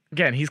shooting.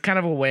 Again, he's kind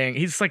of a wing.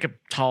 He's like a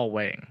tall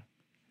wing.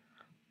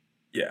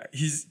 Yeah,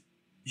 he's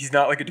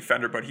not like a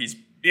defender, but he's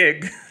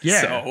big.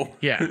 Yeah,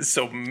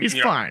 So he's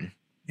fine.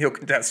 He'll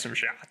contest some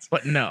shots.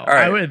 But no, all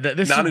right. I would.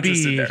 This not would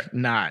be there.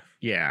 not.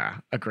 Yeah,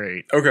 a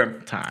great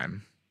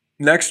time.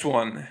 Next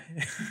one.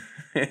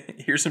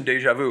 Here's some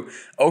deja vu.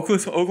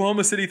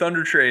 Oklahoma City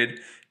Thunder trade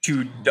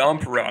to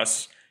dump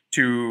Russ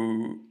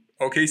to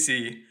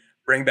OKC,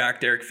 bring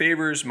back Derek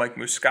Favors, Mike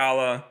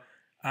Muscala.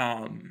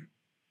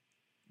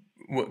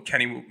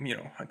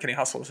 Kenny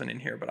Hustle isn't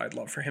in here, but I'd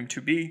love for him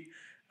to be.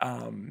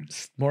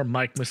 More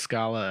Mike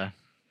Muscala.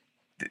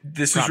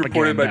 This is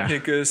reported by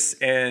Pincus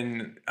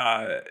and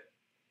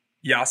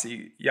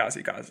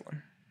Yassi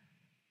Goslin.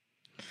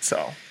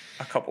 So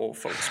a couple of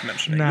folks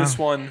mentioning this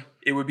one.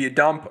 It would be a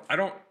dump. I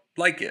don't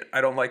like it.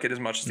 I don't like it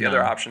as much as the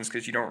other options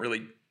because you don't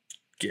really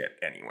get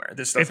anywhere.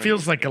 It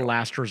feels like a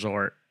last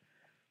resort.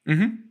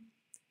 Mm-hmm.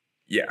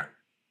 Yeah.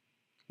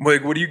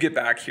 Like, what do you get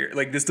back here?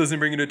 Like, this doesn't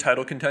bring you to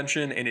title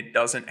contention, and it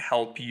doesn't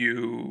help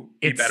you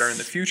be better in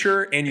the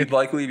future, and you'd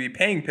likely be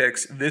paying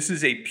picks. This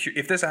is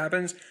if this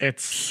happens,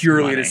 it's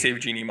purely to save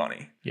Genie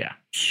money. Yeah.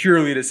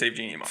 Purely to save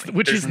Genie money.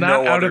 Which is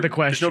not out of the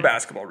question. There's no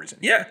basketball reason.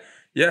 Yeah.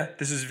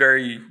 This is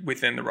very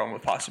within the realm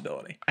of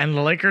possibility. And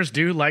the Lakers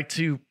do like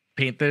to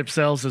paint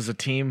themselves as a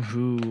team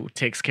who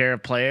takes care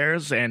of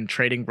players, and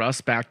trading Russ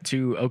back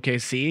to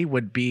OKC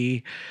would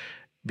be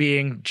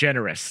being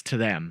generous to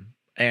them.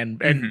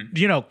 And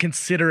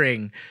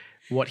considering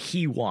what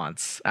he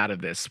wants out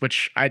of this,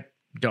 which I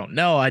don't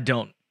know. I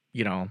don't,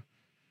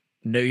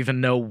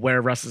 even know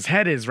where Russ's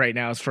head is right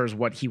now as far as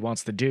what he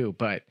wants to do.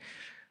 But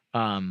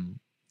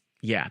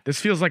this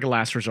feels like a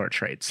last resort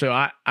trade. So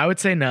I would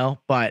say no,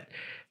 but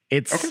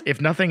it's if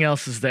nothing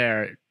else is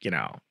there,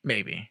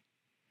 maybe.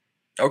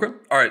 Okay.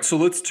 All right. So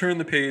let's turn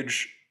the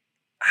page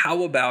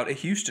how about a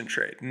Houston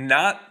trade?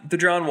 Not the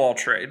John Wall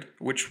trade,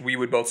 which we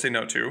would both say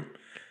no to.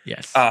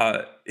 Yes.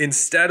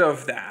 Instead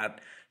of that,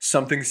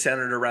 something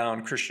centered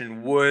around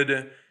Christian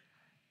Wood,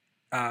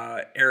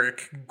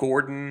 Eric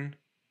Gordon,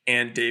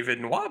 and David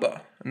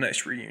Nwaba. A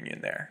nice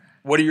reunion there.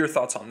 What are your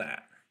thoughts on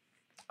that?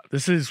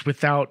 This is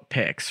without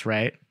picks,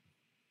 right?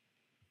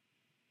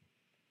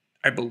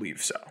 I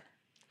believe so.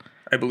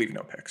 I believe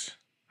no picks.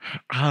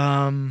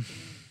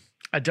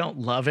 I don't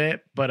love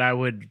it, but I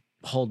would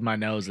hold my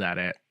nose at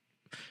it.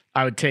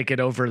 I would take it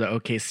over the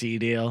OKC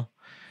deal.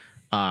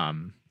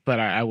 But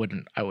I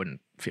wouldn't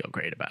feel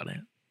great about it.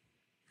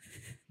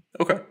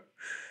 Okay.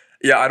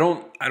 Yeah, I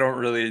don't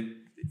really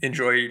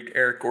enjoy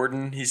Eric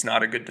Gordon. He's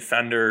not a good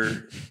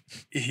defender.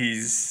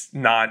 He's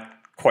not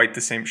quite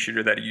the same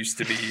shooter that he used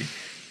to be.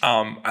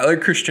 I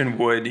like Christian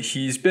Wood.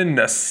 He's been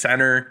a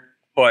center,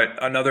 but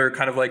another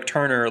kind of like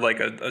Turner, like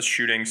a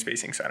shooting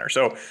spacing center.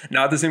 So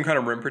not the same kind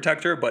of rim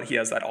protector, but he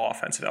has that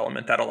offensive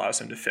element that allows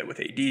him to fit with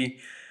AD.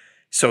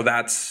 So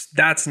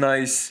that's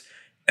nice.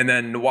 And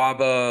then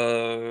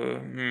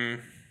Nwaba,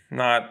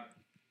 not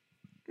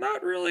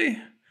really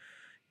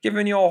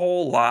giving you a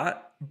whole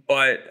lot,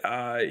 but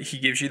he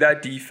gives you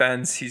that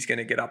defense. He's going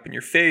to get up in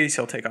your face.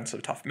 He'll take on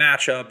some tough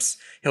matchups.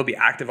 He'll be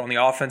active on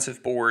the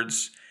offensive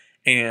boards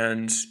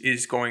and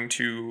is going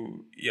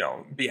to,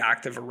 be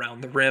active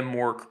around the rim,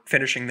 more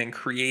finishing than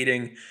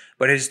creating.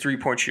 But his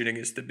three-point shooting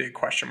is the big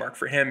question mark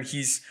for him.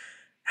 He's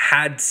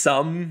had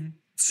some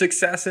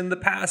success in the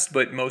past,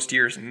 but most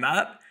years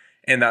not.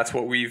 And that's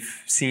what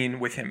we've seen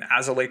with him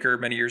as a Laker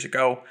many years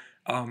ago.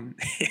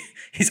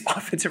 His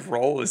offensive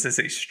role is as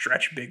a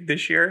stretch big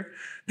this year.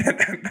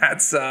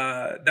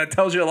 That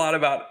tells you a lot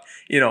about,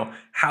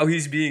 how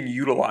he's being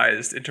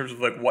utilized in terms of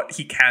like what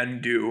he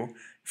can do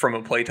from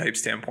a play type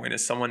standpoint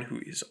as someone who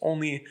is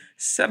only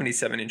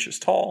 77 inches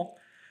tall.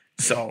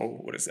 So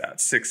what is that?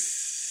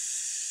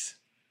 6.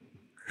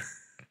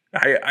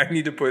 I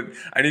need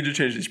to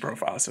change these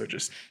profiles so it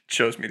just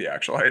shows me the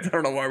actual height. I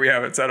don't know why we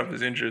have it set up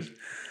as inches.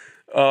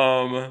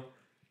 So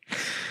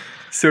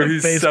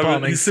he's face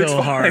palming so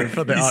 6'5". hard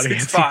for the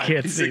audience. You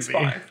can't see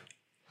me.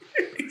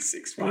 He's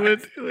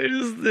 6'5". What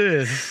is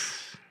this?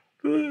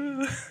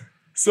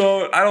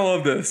 So I don't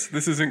love this.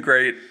 This isn't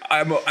great.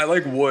 I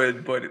like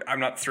Wood, but I'm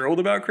not thrilled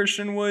about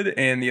Christian Wood,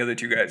 and the other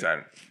two guys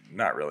I'm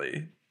not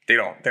really. They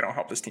don't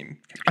help this team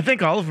compete. I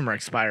think all of them are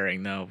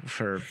expiring though.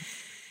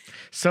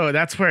 So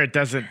that's where it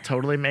doesn't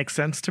totally make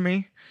sense to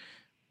me.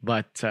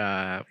 But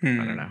I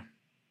don't know.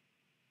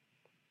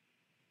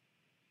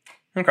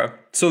 Okay.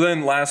 So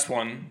then last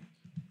one,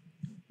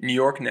 New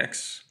York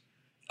Knicks.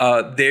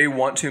 They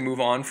want to move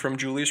on from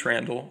Julius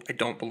Randle. I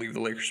don't believe the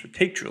Lakers would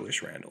take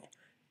Julius Randle.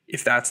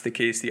 If that's the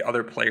case, the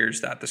other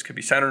players that this could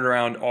be centered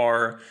around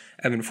are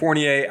Evan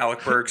Fournier,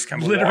 Alec Burks,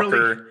 Kemba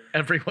Walker.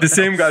 Everyone the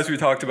same else. Guys we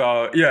talked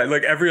about. Yeah,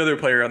 like every other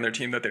player on their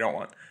team that they don't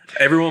want.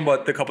 Everyone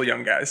but the couple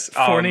young guys.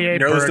 Fournier,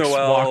 Nerlens Burks,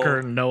 Noel.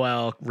 Walker,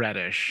 Noel,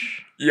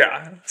 Reddish.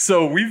 Yeah.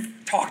 So we've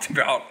talked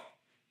about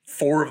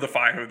 4 of the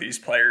 5 of these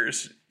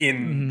players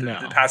in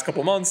the past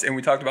couple months, and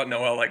we talked about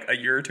Noel like a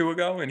year or 2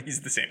 ago, and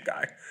he's the same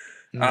guy.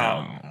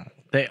 No.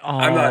 They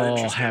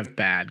all have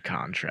bad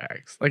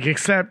contracts. Like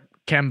except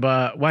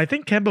Kemba. Well, I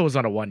think Kemba was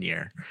on a 1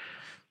 year.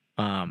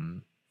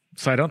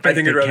 So I don't think I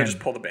think I'd rather just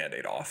pull the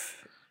Band-Aid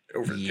off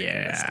over the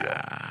this deal.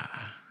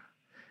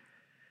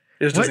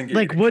 It just doesn't get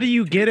like what are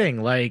you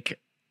getting? Like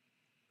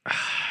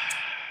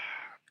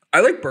I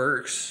like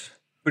Burks,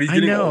 but he's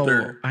getting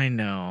older. I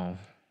know.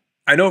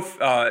 I know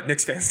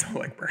Knicks fans don't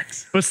like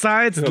Burks.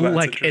 Besides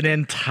like an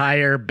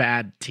entire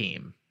bad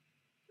team.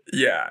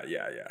 Yeah.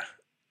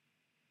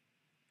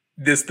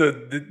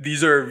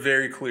 These are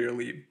very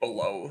clearly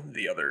below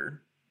the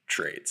other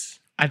trades.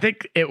 I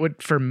think it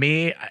would, for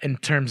me, in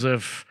terms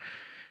of,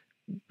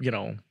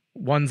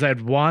 ones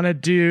I'd want to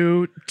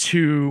do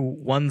to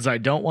ones I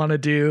don't want to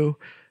do.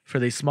 For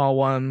these small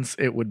ones,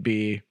 it would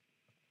be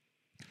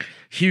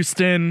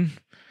Houston.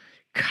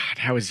 God,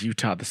 how is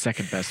Utah the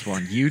second best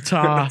one?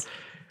 Utah,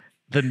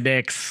 the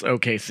Knicks,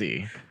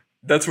 OKC.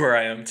 That's where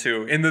I am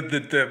too. And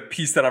the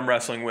piece that I'm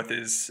wrestling with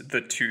is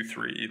the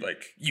 2-3,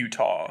 like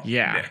Utah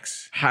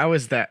Knicks. How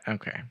is that?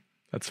 Okay,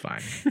 that's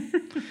fine.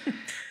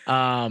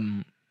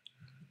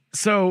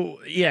 So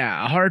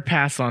yeah, a hard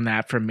pass on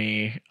that for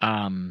me.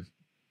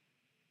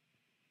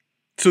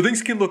 So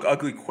things can look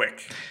ugly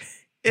quick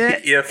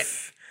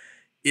if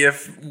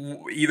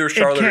either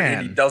Charlotte or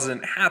Indy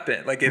doesn't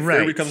happen. Like if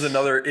there becomes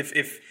another,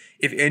 if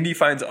Indy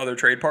finds other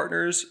trade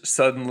partners,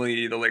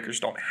 suddenly the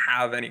Lakers don't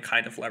have any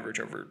kind of leverage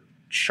over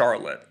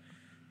Charlotte,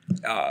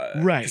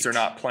 because they're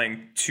not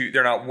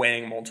they're not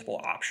weighing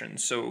multiple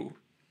options. So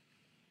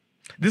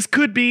this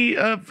could be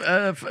a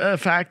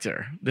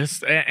factor.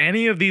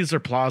 Any of these are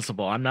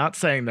plausible. I'm not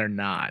saying they're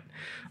not,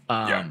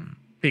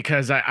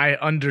 because I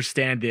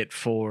understand it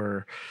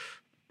for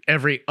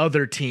every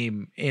other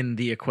team in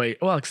the equation.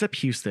 Well, except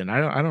Houston.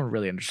 I don't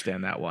really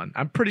understand that one.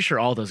 I'm pretty sure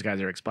all those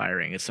guys are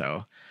expiring.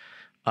 So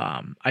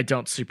I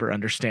don't super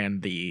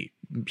understand the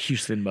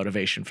Houston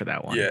motivation for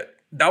that one. Yeah,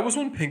 that was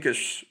one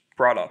Pinkish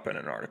brought up in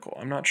an article.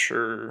 I'm not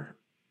sure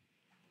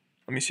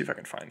Let me see if I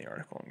can find the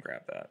article and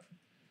grab that.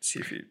 See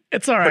if you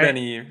it's all put right.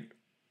 any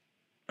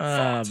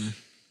thoughts.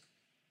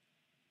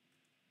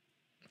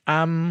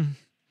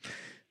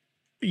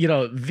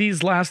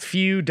 These last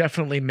few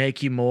definitely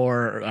make you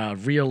more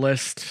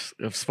realist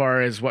as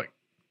far as what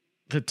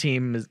the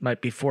team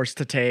might be forced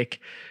to take.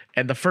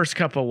 And the first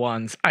couple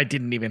ones, I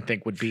didn't even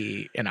think would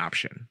be an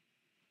option.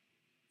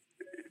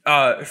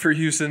 For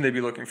Houston, they'd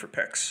be looking for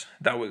picks.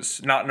 That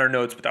was not in our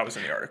notes, but that was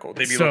in the article.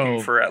 They'd be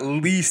looking for at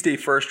least a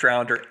first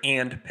rounder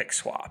and pick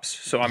swaps.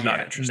 So I'm not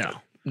interested.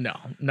 No,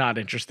 not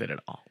interested at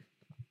all.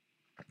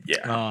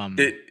 Yeah.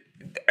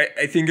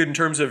 I think in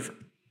terms of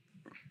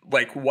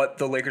like what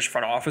the Lakers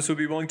front office would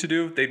be willing to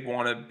do, they'd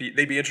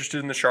be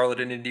interested in the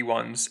Charlotte and Indy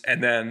ones.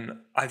 And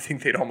then I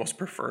think they'd almost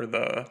prefer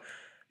the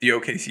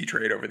OKC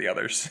trade over the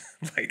others.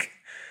 Like,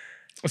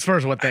 as far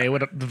as what they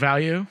would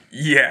value?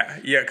 Yeah.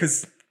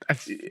 Because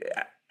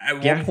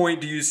at what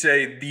point do you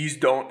say these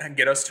don't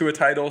get us to a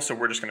title, so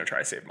we're just going to try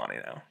to save money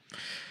now?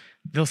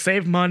 They'll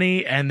save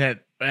money, and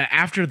that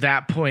after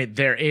that point,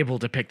 they're able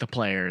to pick the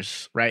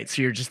players, right?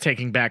 So you're just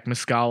taking back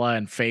Muscala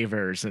and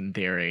Favors in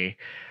theory,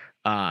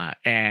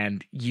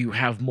 and you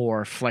have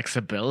more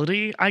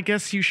flexibility, I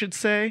guess you should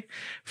say,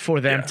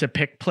 for them to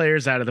pick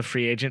players out of the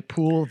free agent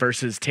pool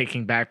versus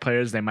taking back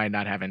players they might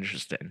not have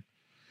interest in.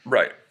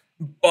 Right.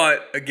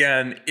 But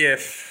again,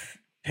 if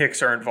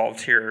picks are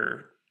involved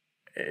here,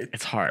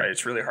 it's hard. Right?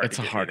 It's really hard. It's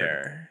to get harder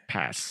there.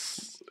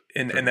 Pass.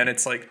 And then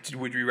it's like,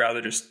 would we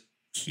rather just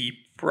keep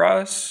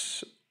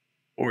Russ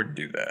or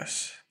do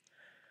this?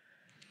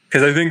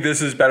 Because I think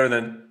this is better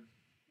than.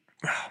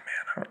 Oh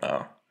man, I don't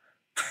know.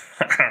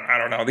 I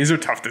don't know. These are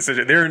tough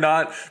decisions.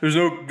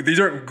 These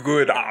aren't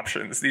good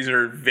options. These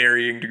are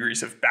varying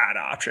degrees of bad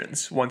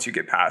options once you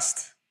get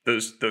past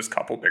those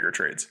couple bigger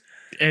trades.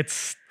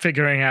 It's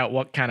figuring out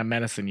what kind of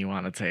medicine you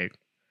want to take.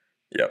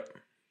 Yep.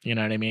 You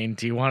know what I mean?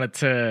 Do you want it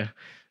to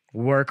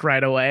work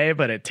right away,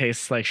 but it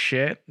tastes like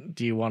shit?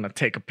 Do you want to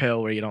take a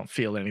pill where you don't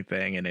feel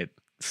anything and it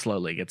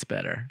slowly gets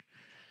better?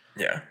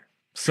 Yeah.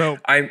 So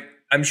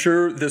I'm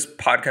sure this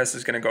podcast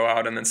is going to go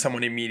out and then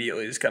someone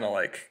immediately is going to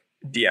like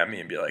DM me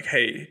and be like,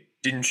 hey,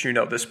 didn't you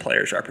know this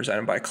player is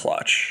represented by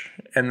Clutch?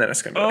 And then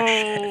it's going to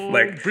be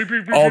like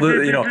all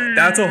the,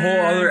 that's a whole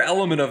other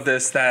element of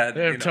this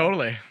that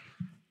totally.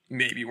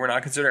 Maybe we're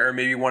not considering, or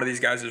maybe one of these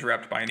guys is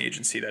repped by an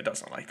agency that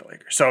doesn't like the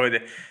Lakers. So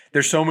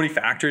there's so many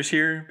factors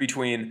here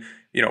between,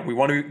 we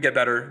want to get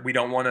better. We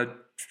don't want to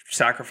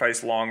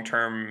sacrifice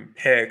long-term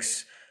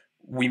picks.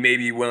 We may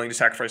be willing to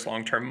sacrifice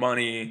long-term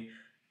money,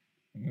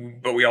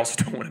 but we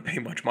also don't want to pay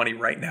much money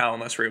right now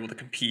unless we're able to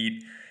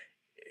compete.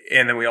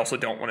 And then we also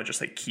don't want to just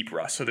like keep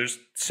Russ. So there's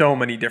so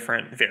many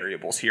different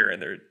variables here,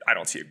 and I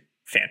don't see a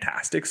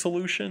fantastic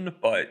solution,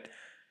 but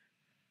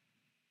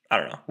I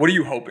don't know. What are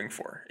you hoping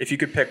for? If you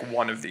could pick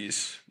one of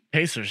these.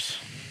 Pacers.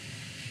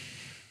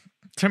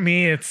 To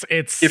me, it's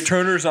if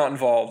Turner's not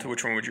involved,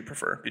 which one would you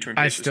prefer between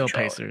Pacers and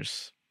Charlotte?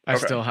 Pacers.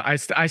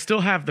 I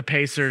still have the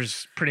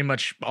Pacers pretty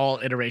much all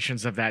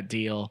iterations of that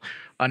deal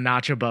a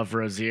notch above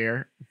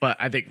Rozier, but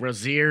I think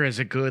Rozier is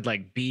a good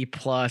like B+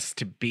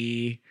 to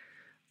B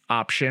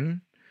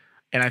option,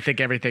 and I think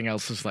everything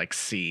else is like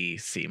C-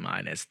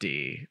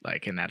 D,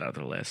 like in that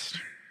other list.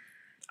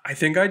 I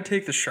think I'd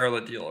take the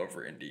Charlotte deal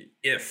over Indy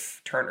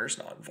if Turner's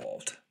not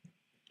involved.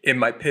 And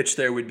my pitch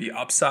there would be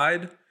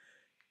upside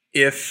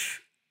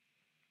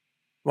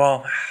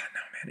no,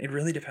 man, it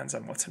really depends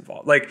on what's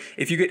involved. Like,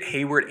 if you get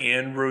Hayward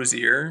and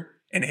Rozier,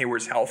 and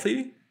Hayward's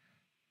healthy,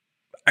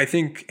 I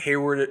think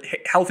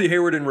healthy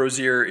Hayward and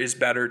Rozier is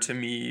better to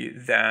me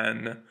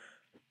than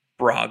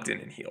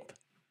Brogdon and Hield.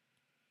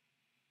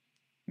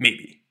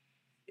 Maybe.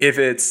 If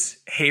it's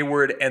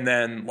Hayward and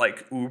then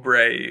like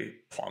Oubre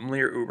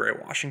Plumlee or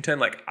Oubre Washington,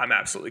 like I'm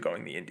absolutely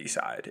going the Indy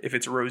side. If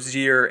it's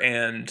Rozier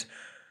and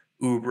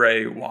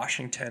Oubre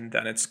Washington,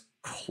 then it's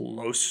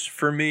close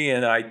for me,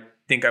 and I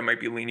think I might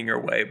be leaning your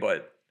way,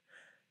 but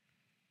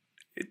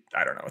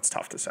I don't know. It's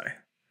tough to say.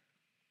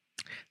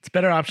 It's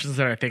better options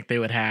than I think they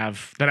would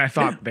have, than I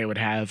thought they would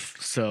have.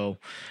 So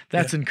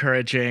that's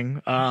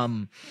encouraging.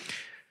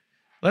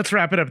 Let's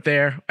wrap it up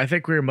there. I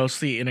think we were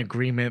mostly in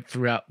agreement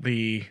throughout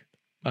the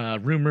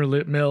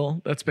rumor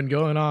mill that's been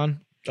going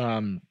on.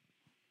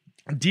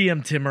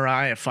 DM Tim or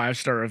I a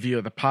 5-star review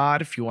of the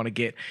pod if you want to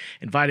get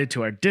invited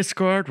to our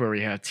Discord where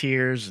we have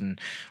tiers,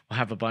 and we'll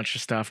have a bunch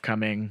of stuff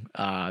coming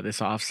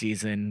this off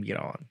season.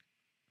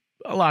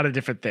 A lot of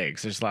different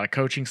things. There's a lot of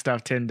coaching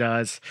stuff Tim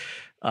does.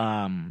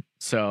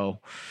 So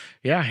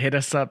yeah, hit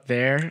us up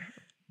there.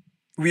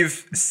 We have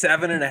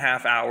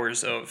 7.5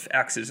 hours of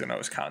X's and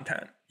O's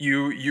content.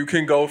 You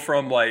can go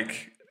from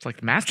like it's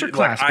like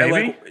masterclass,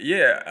 baby.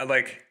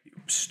 Like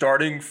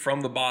starting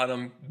from the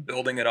bottom,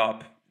 building it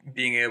up,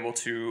 being able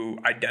to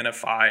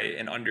identify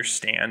and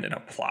understand and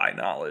apply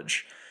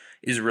knowledge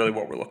is really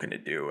what we're looking to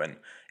do. And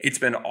it's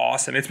been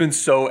awesome. It's been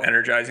so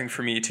energizing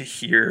for me to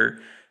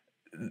hear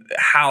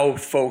how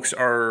folks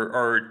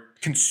are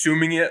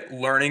consuming it,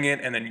 learning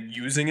it, and then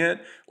using it.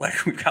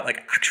 Like we've got like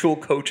actual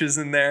coaches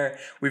in there.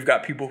 We've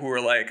got people who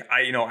are like,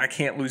 I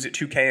can't lose at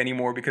 2K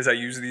anymore because I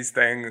use these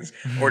things,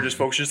 or just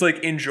folks just like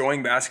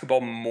enjoying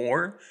basketball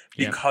more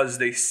because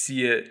they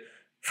see it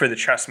for the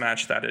chess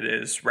match that it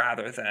is,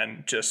 rather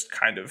than just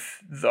kind of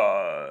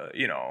the,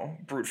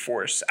 brute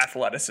force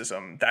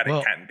athleticism that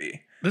it can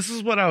be. This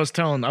is what I was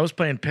telling. I was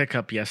playing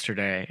pickup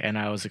yesterday, and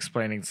I was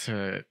explaining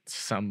to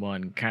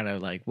someone kind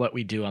of like what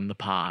we do on the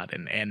pod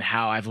and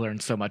how I've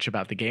learned so much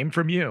about the game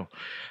from you.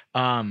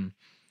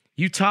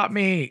 You taught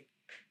me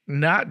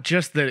not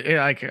just that,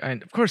 like,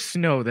 and of course,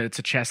 you know that it's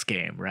a chess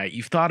game, right?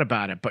 You've thought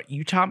about it, but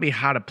you taught me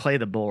how to play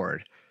the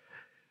board.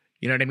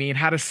 You know what I mean?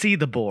 How to see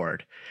the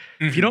board.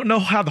 Mm-hmm. If you don't know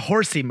how the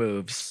horsey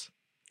moves,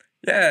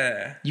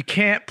 you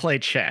can't play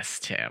chess,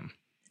 Tim.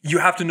 You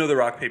have to know the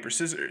rock, paper,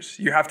 scissors.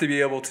 You have to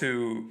be able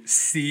to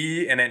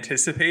see and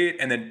anticipate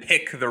and then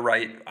pick the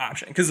right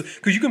option. Because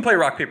you can play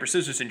rock, paper,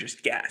 scissors and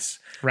just guess.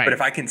 Right. But if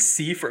I can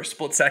see for a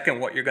split second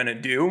what you're going to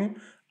do,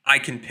 I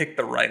can pick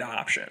the right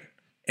option.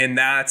 And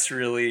that's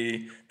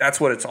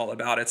what it's all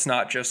about. It's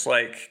not just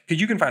like, because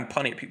you can find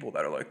plenty of people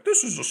that are like,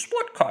 this is a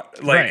split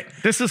cut. Like, right.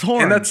 This is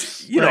horns. And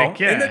that's,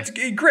 and that's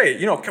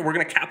great. We're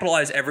going to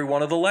capitalize every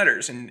one of the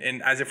letters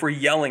and as if we're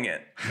yelling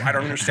it. I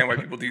don't understand why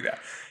people do that.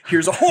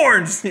 Here's a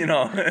horns,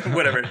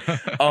 whatever.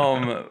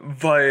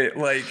 But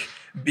like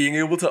being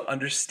able to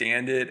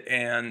understand it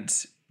and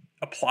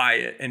apply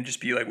it and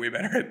just be like way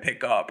better at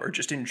pick up or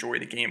just enjoy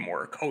the game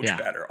more, coach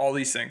better, all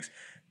these things.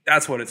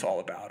 That's what it's all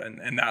about.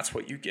 And that's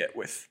what you get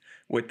with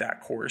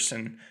that course.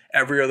 And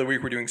every other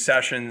week we're doing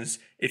sessions.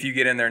 If you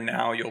get in there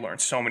now, you'll learn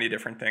so many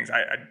different things.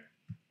 I'm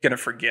going to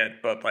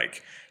forget, but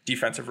like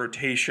defensive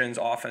rotations,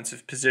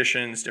 offensive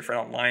positions,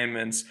 different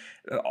alignments,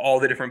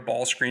 all the different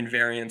ball screen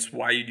variants,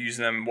 why you'd use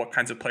them, what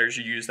kinds of players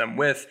you use them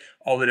with,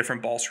 all the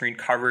different ball screen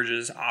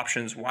coverages,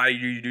 options, why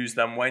you use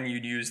them, when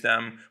you'd use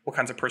them, what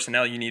kinds of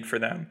personnel you need for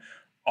them,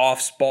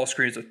 off ball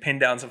screens with pin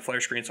downs and flare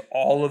screens,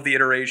 all of the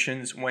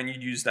iterations, when you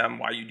use them,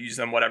 why you'd use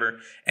them, whatever.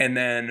 And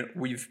then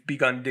we've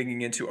begun digging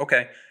into,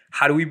 okay,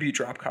 how do we beat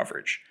drop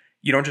coverage?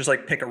 You don't just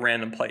like pick a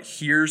random play.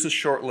 Here's a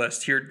short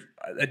list. Here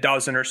a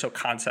dozen or so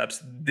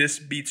concepts. This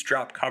beats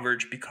drop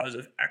coverage because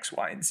of X,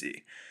 Y, and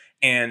Z.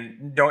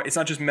 And it's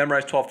not just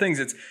memorize 12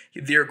 things.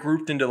 They're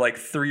grouped into like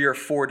 3 or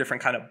 4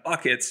 different kind of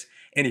buckets.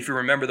 And if you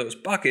remember those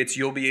buckets,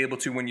 you'll be able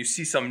to, when you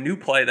see some new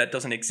play that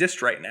doesn't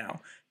exist right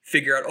now,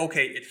 figure out,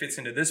 okay, it fits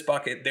into this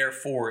bucket,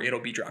 therefore it'll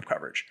be drop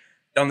coverage.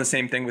 Done the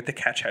same thing with the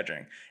catch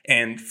hedging.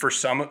 And for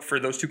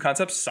those two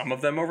concepts, some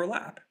of them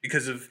overlap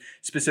because of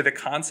specific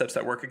concepts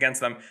that work against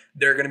them.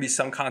 There are going to be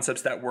some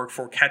concepts that work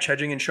for catch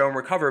hedging and show and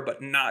recover,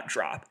 but not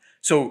drop.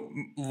 So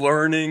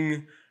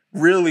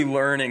really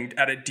learning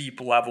at a deep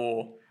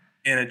level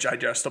in a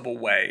digestible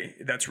way,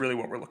 that's really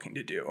what we're looking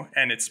to do.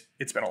 And it's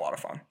been a lot of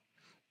fun.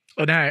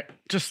 And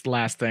just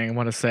last thing I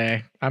want to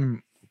say,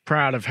 I'm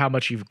proud of how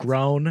much you've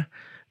grown.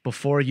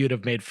 Before, you'd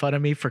have made fun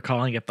of me for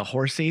calling it the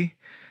horsey.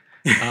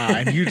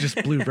 And you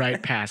just blew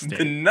right past it.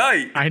 The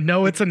knight. I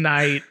know it's a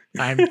knight.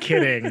 I'm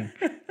kidding.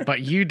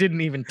 But you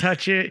didn't even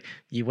touch it.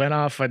 You went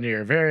off on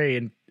your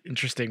very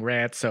interesting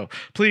rant. So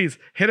please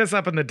hit us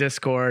up in the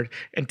Discord,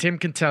 and Tim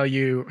can tell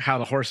you how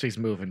the horseys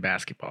move in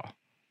basketball.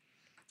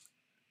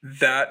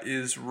 That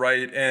is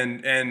right.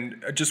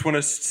 And I just want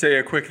to say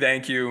a quick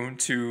thank you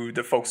to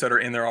the folks that are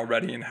in there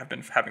already and have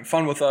been having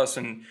fun with us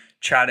and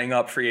chatting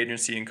up free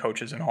agency and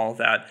coaches and all of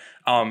that.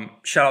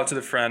 Shout out to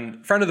the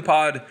friend of the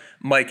pod,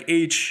 Mike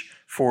H.,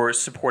 for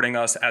supporting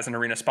us as an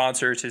arena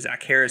sponsor, to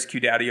Zach Harris,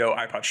 QDaddy-O,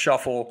 iPod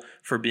Shuffle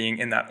for being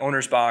in that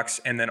owner's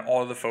box, and then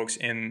all of the folks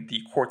in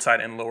the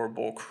courtside and lower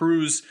bowl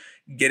crews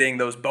getting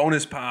those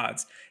bonus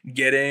pods,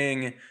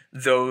 getting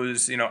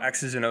those,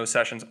 X's and O's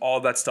sessions, all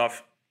of that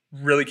stuff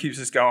really keeps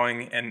us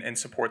going and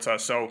supports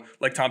us. So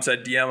like Tom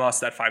said, DM us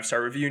that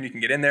 5-star review and you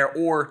can get in there,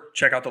 or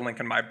check out the link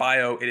in my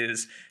bio. It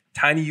is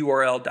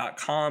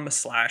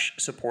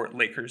tinyurl.com/support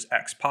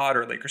LakersXPod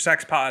or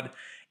LakersXPod,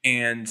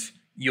 and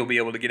you'll be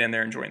able to get in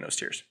there and join those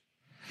tiers.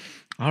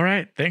 All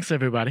right. Thanks,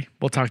 everybody.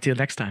 We'll talk to you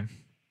next time.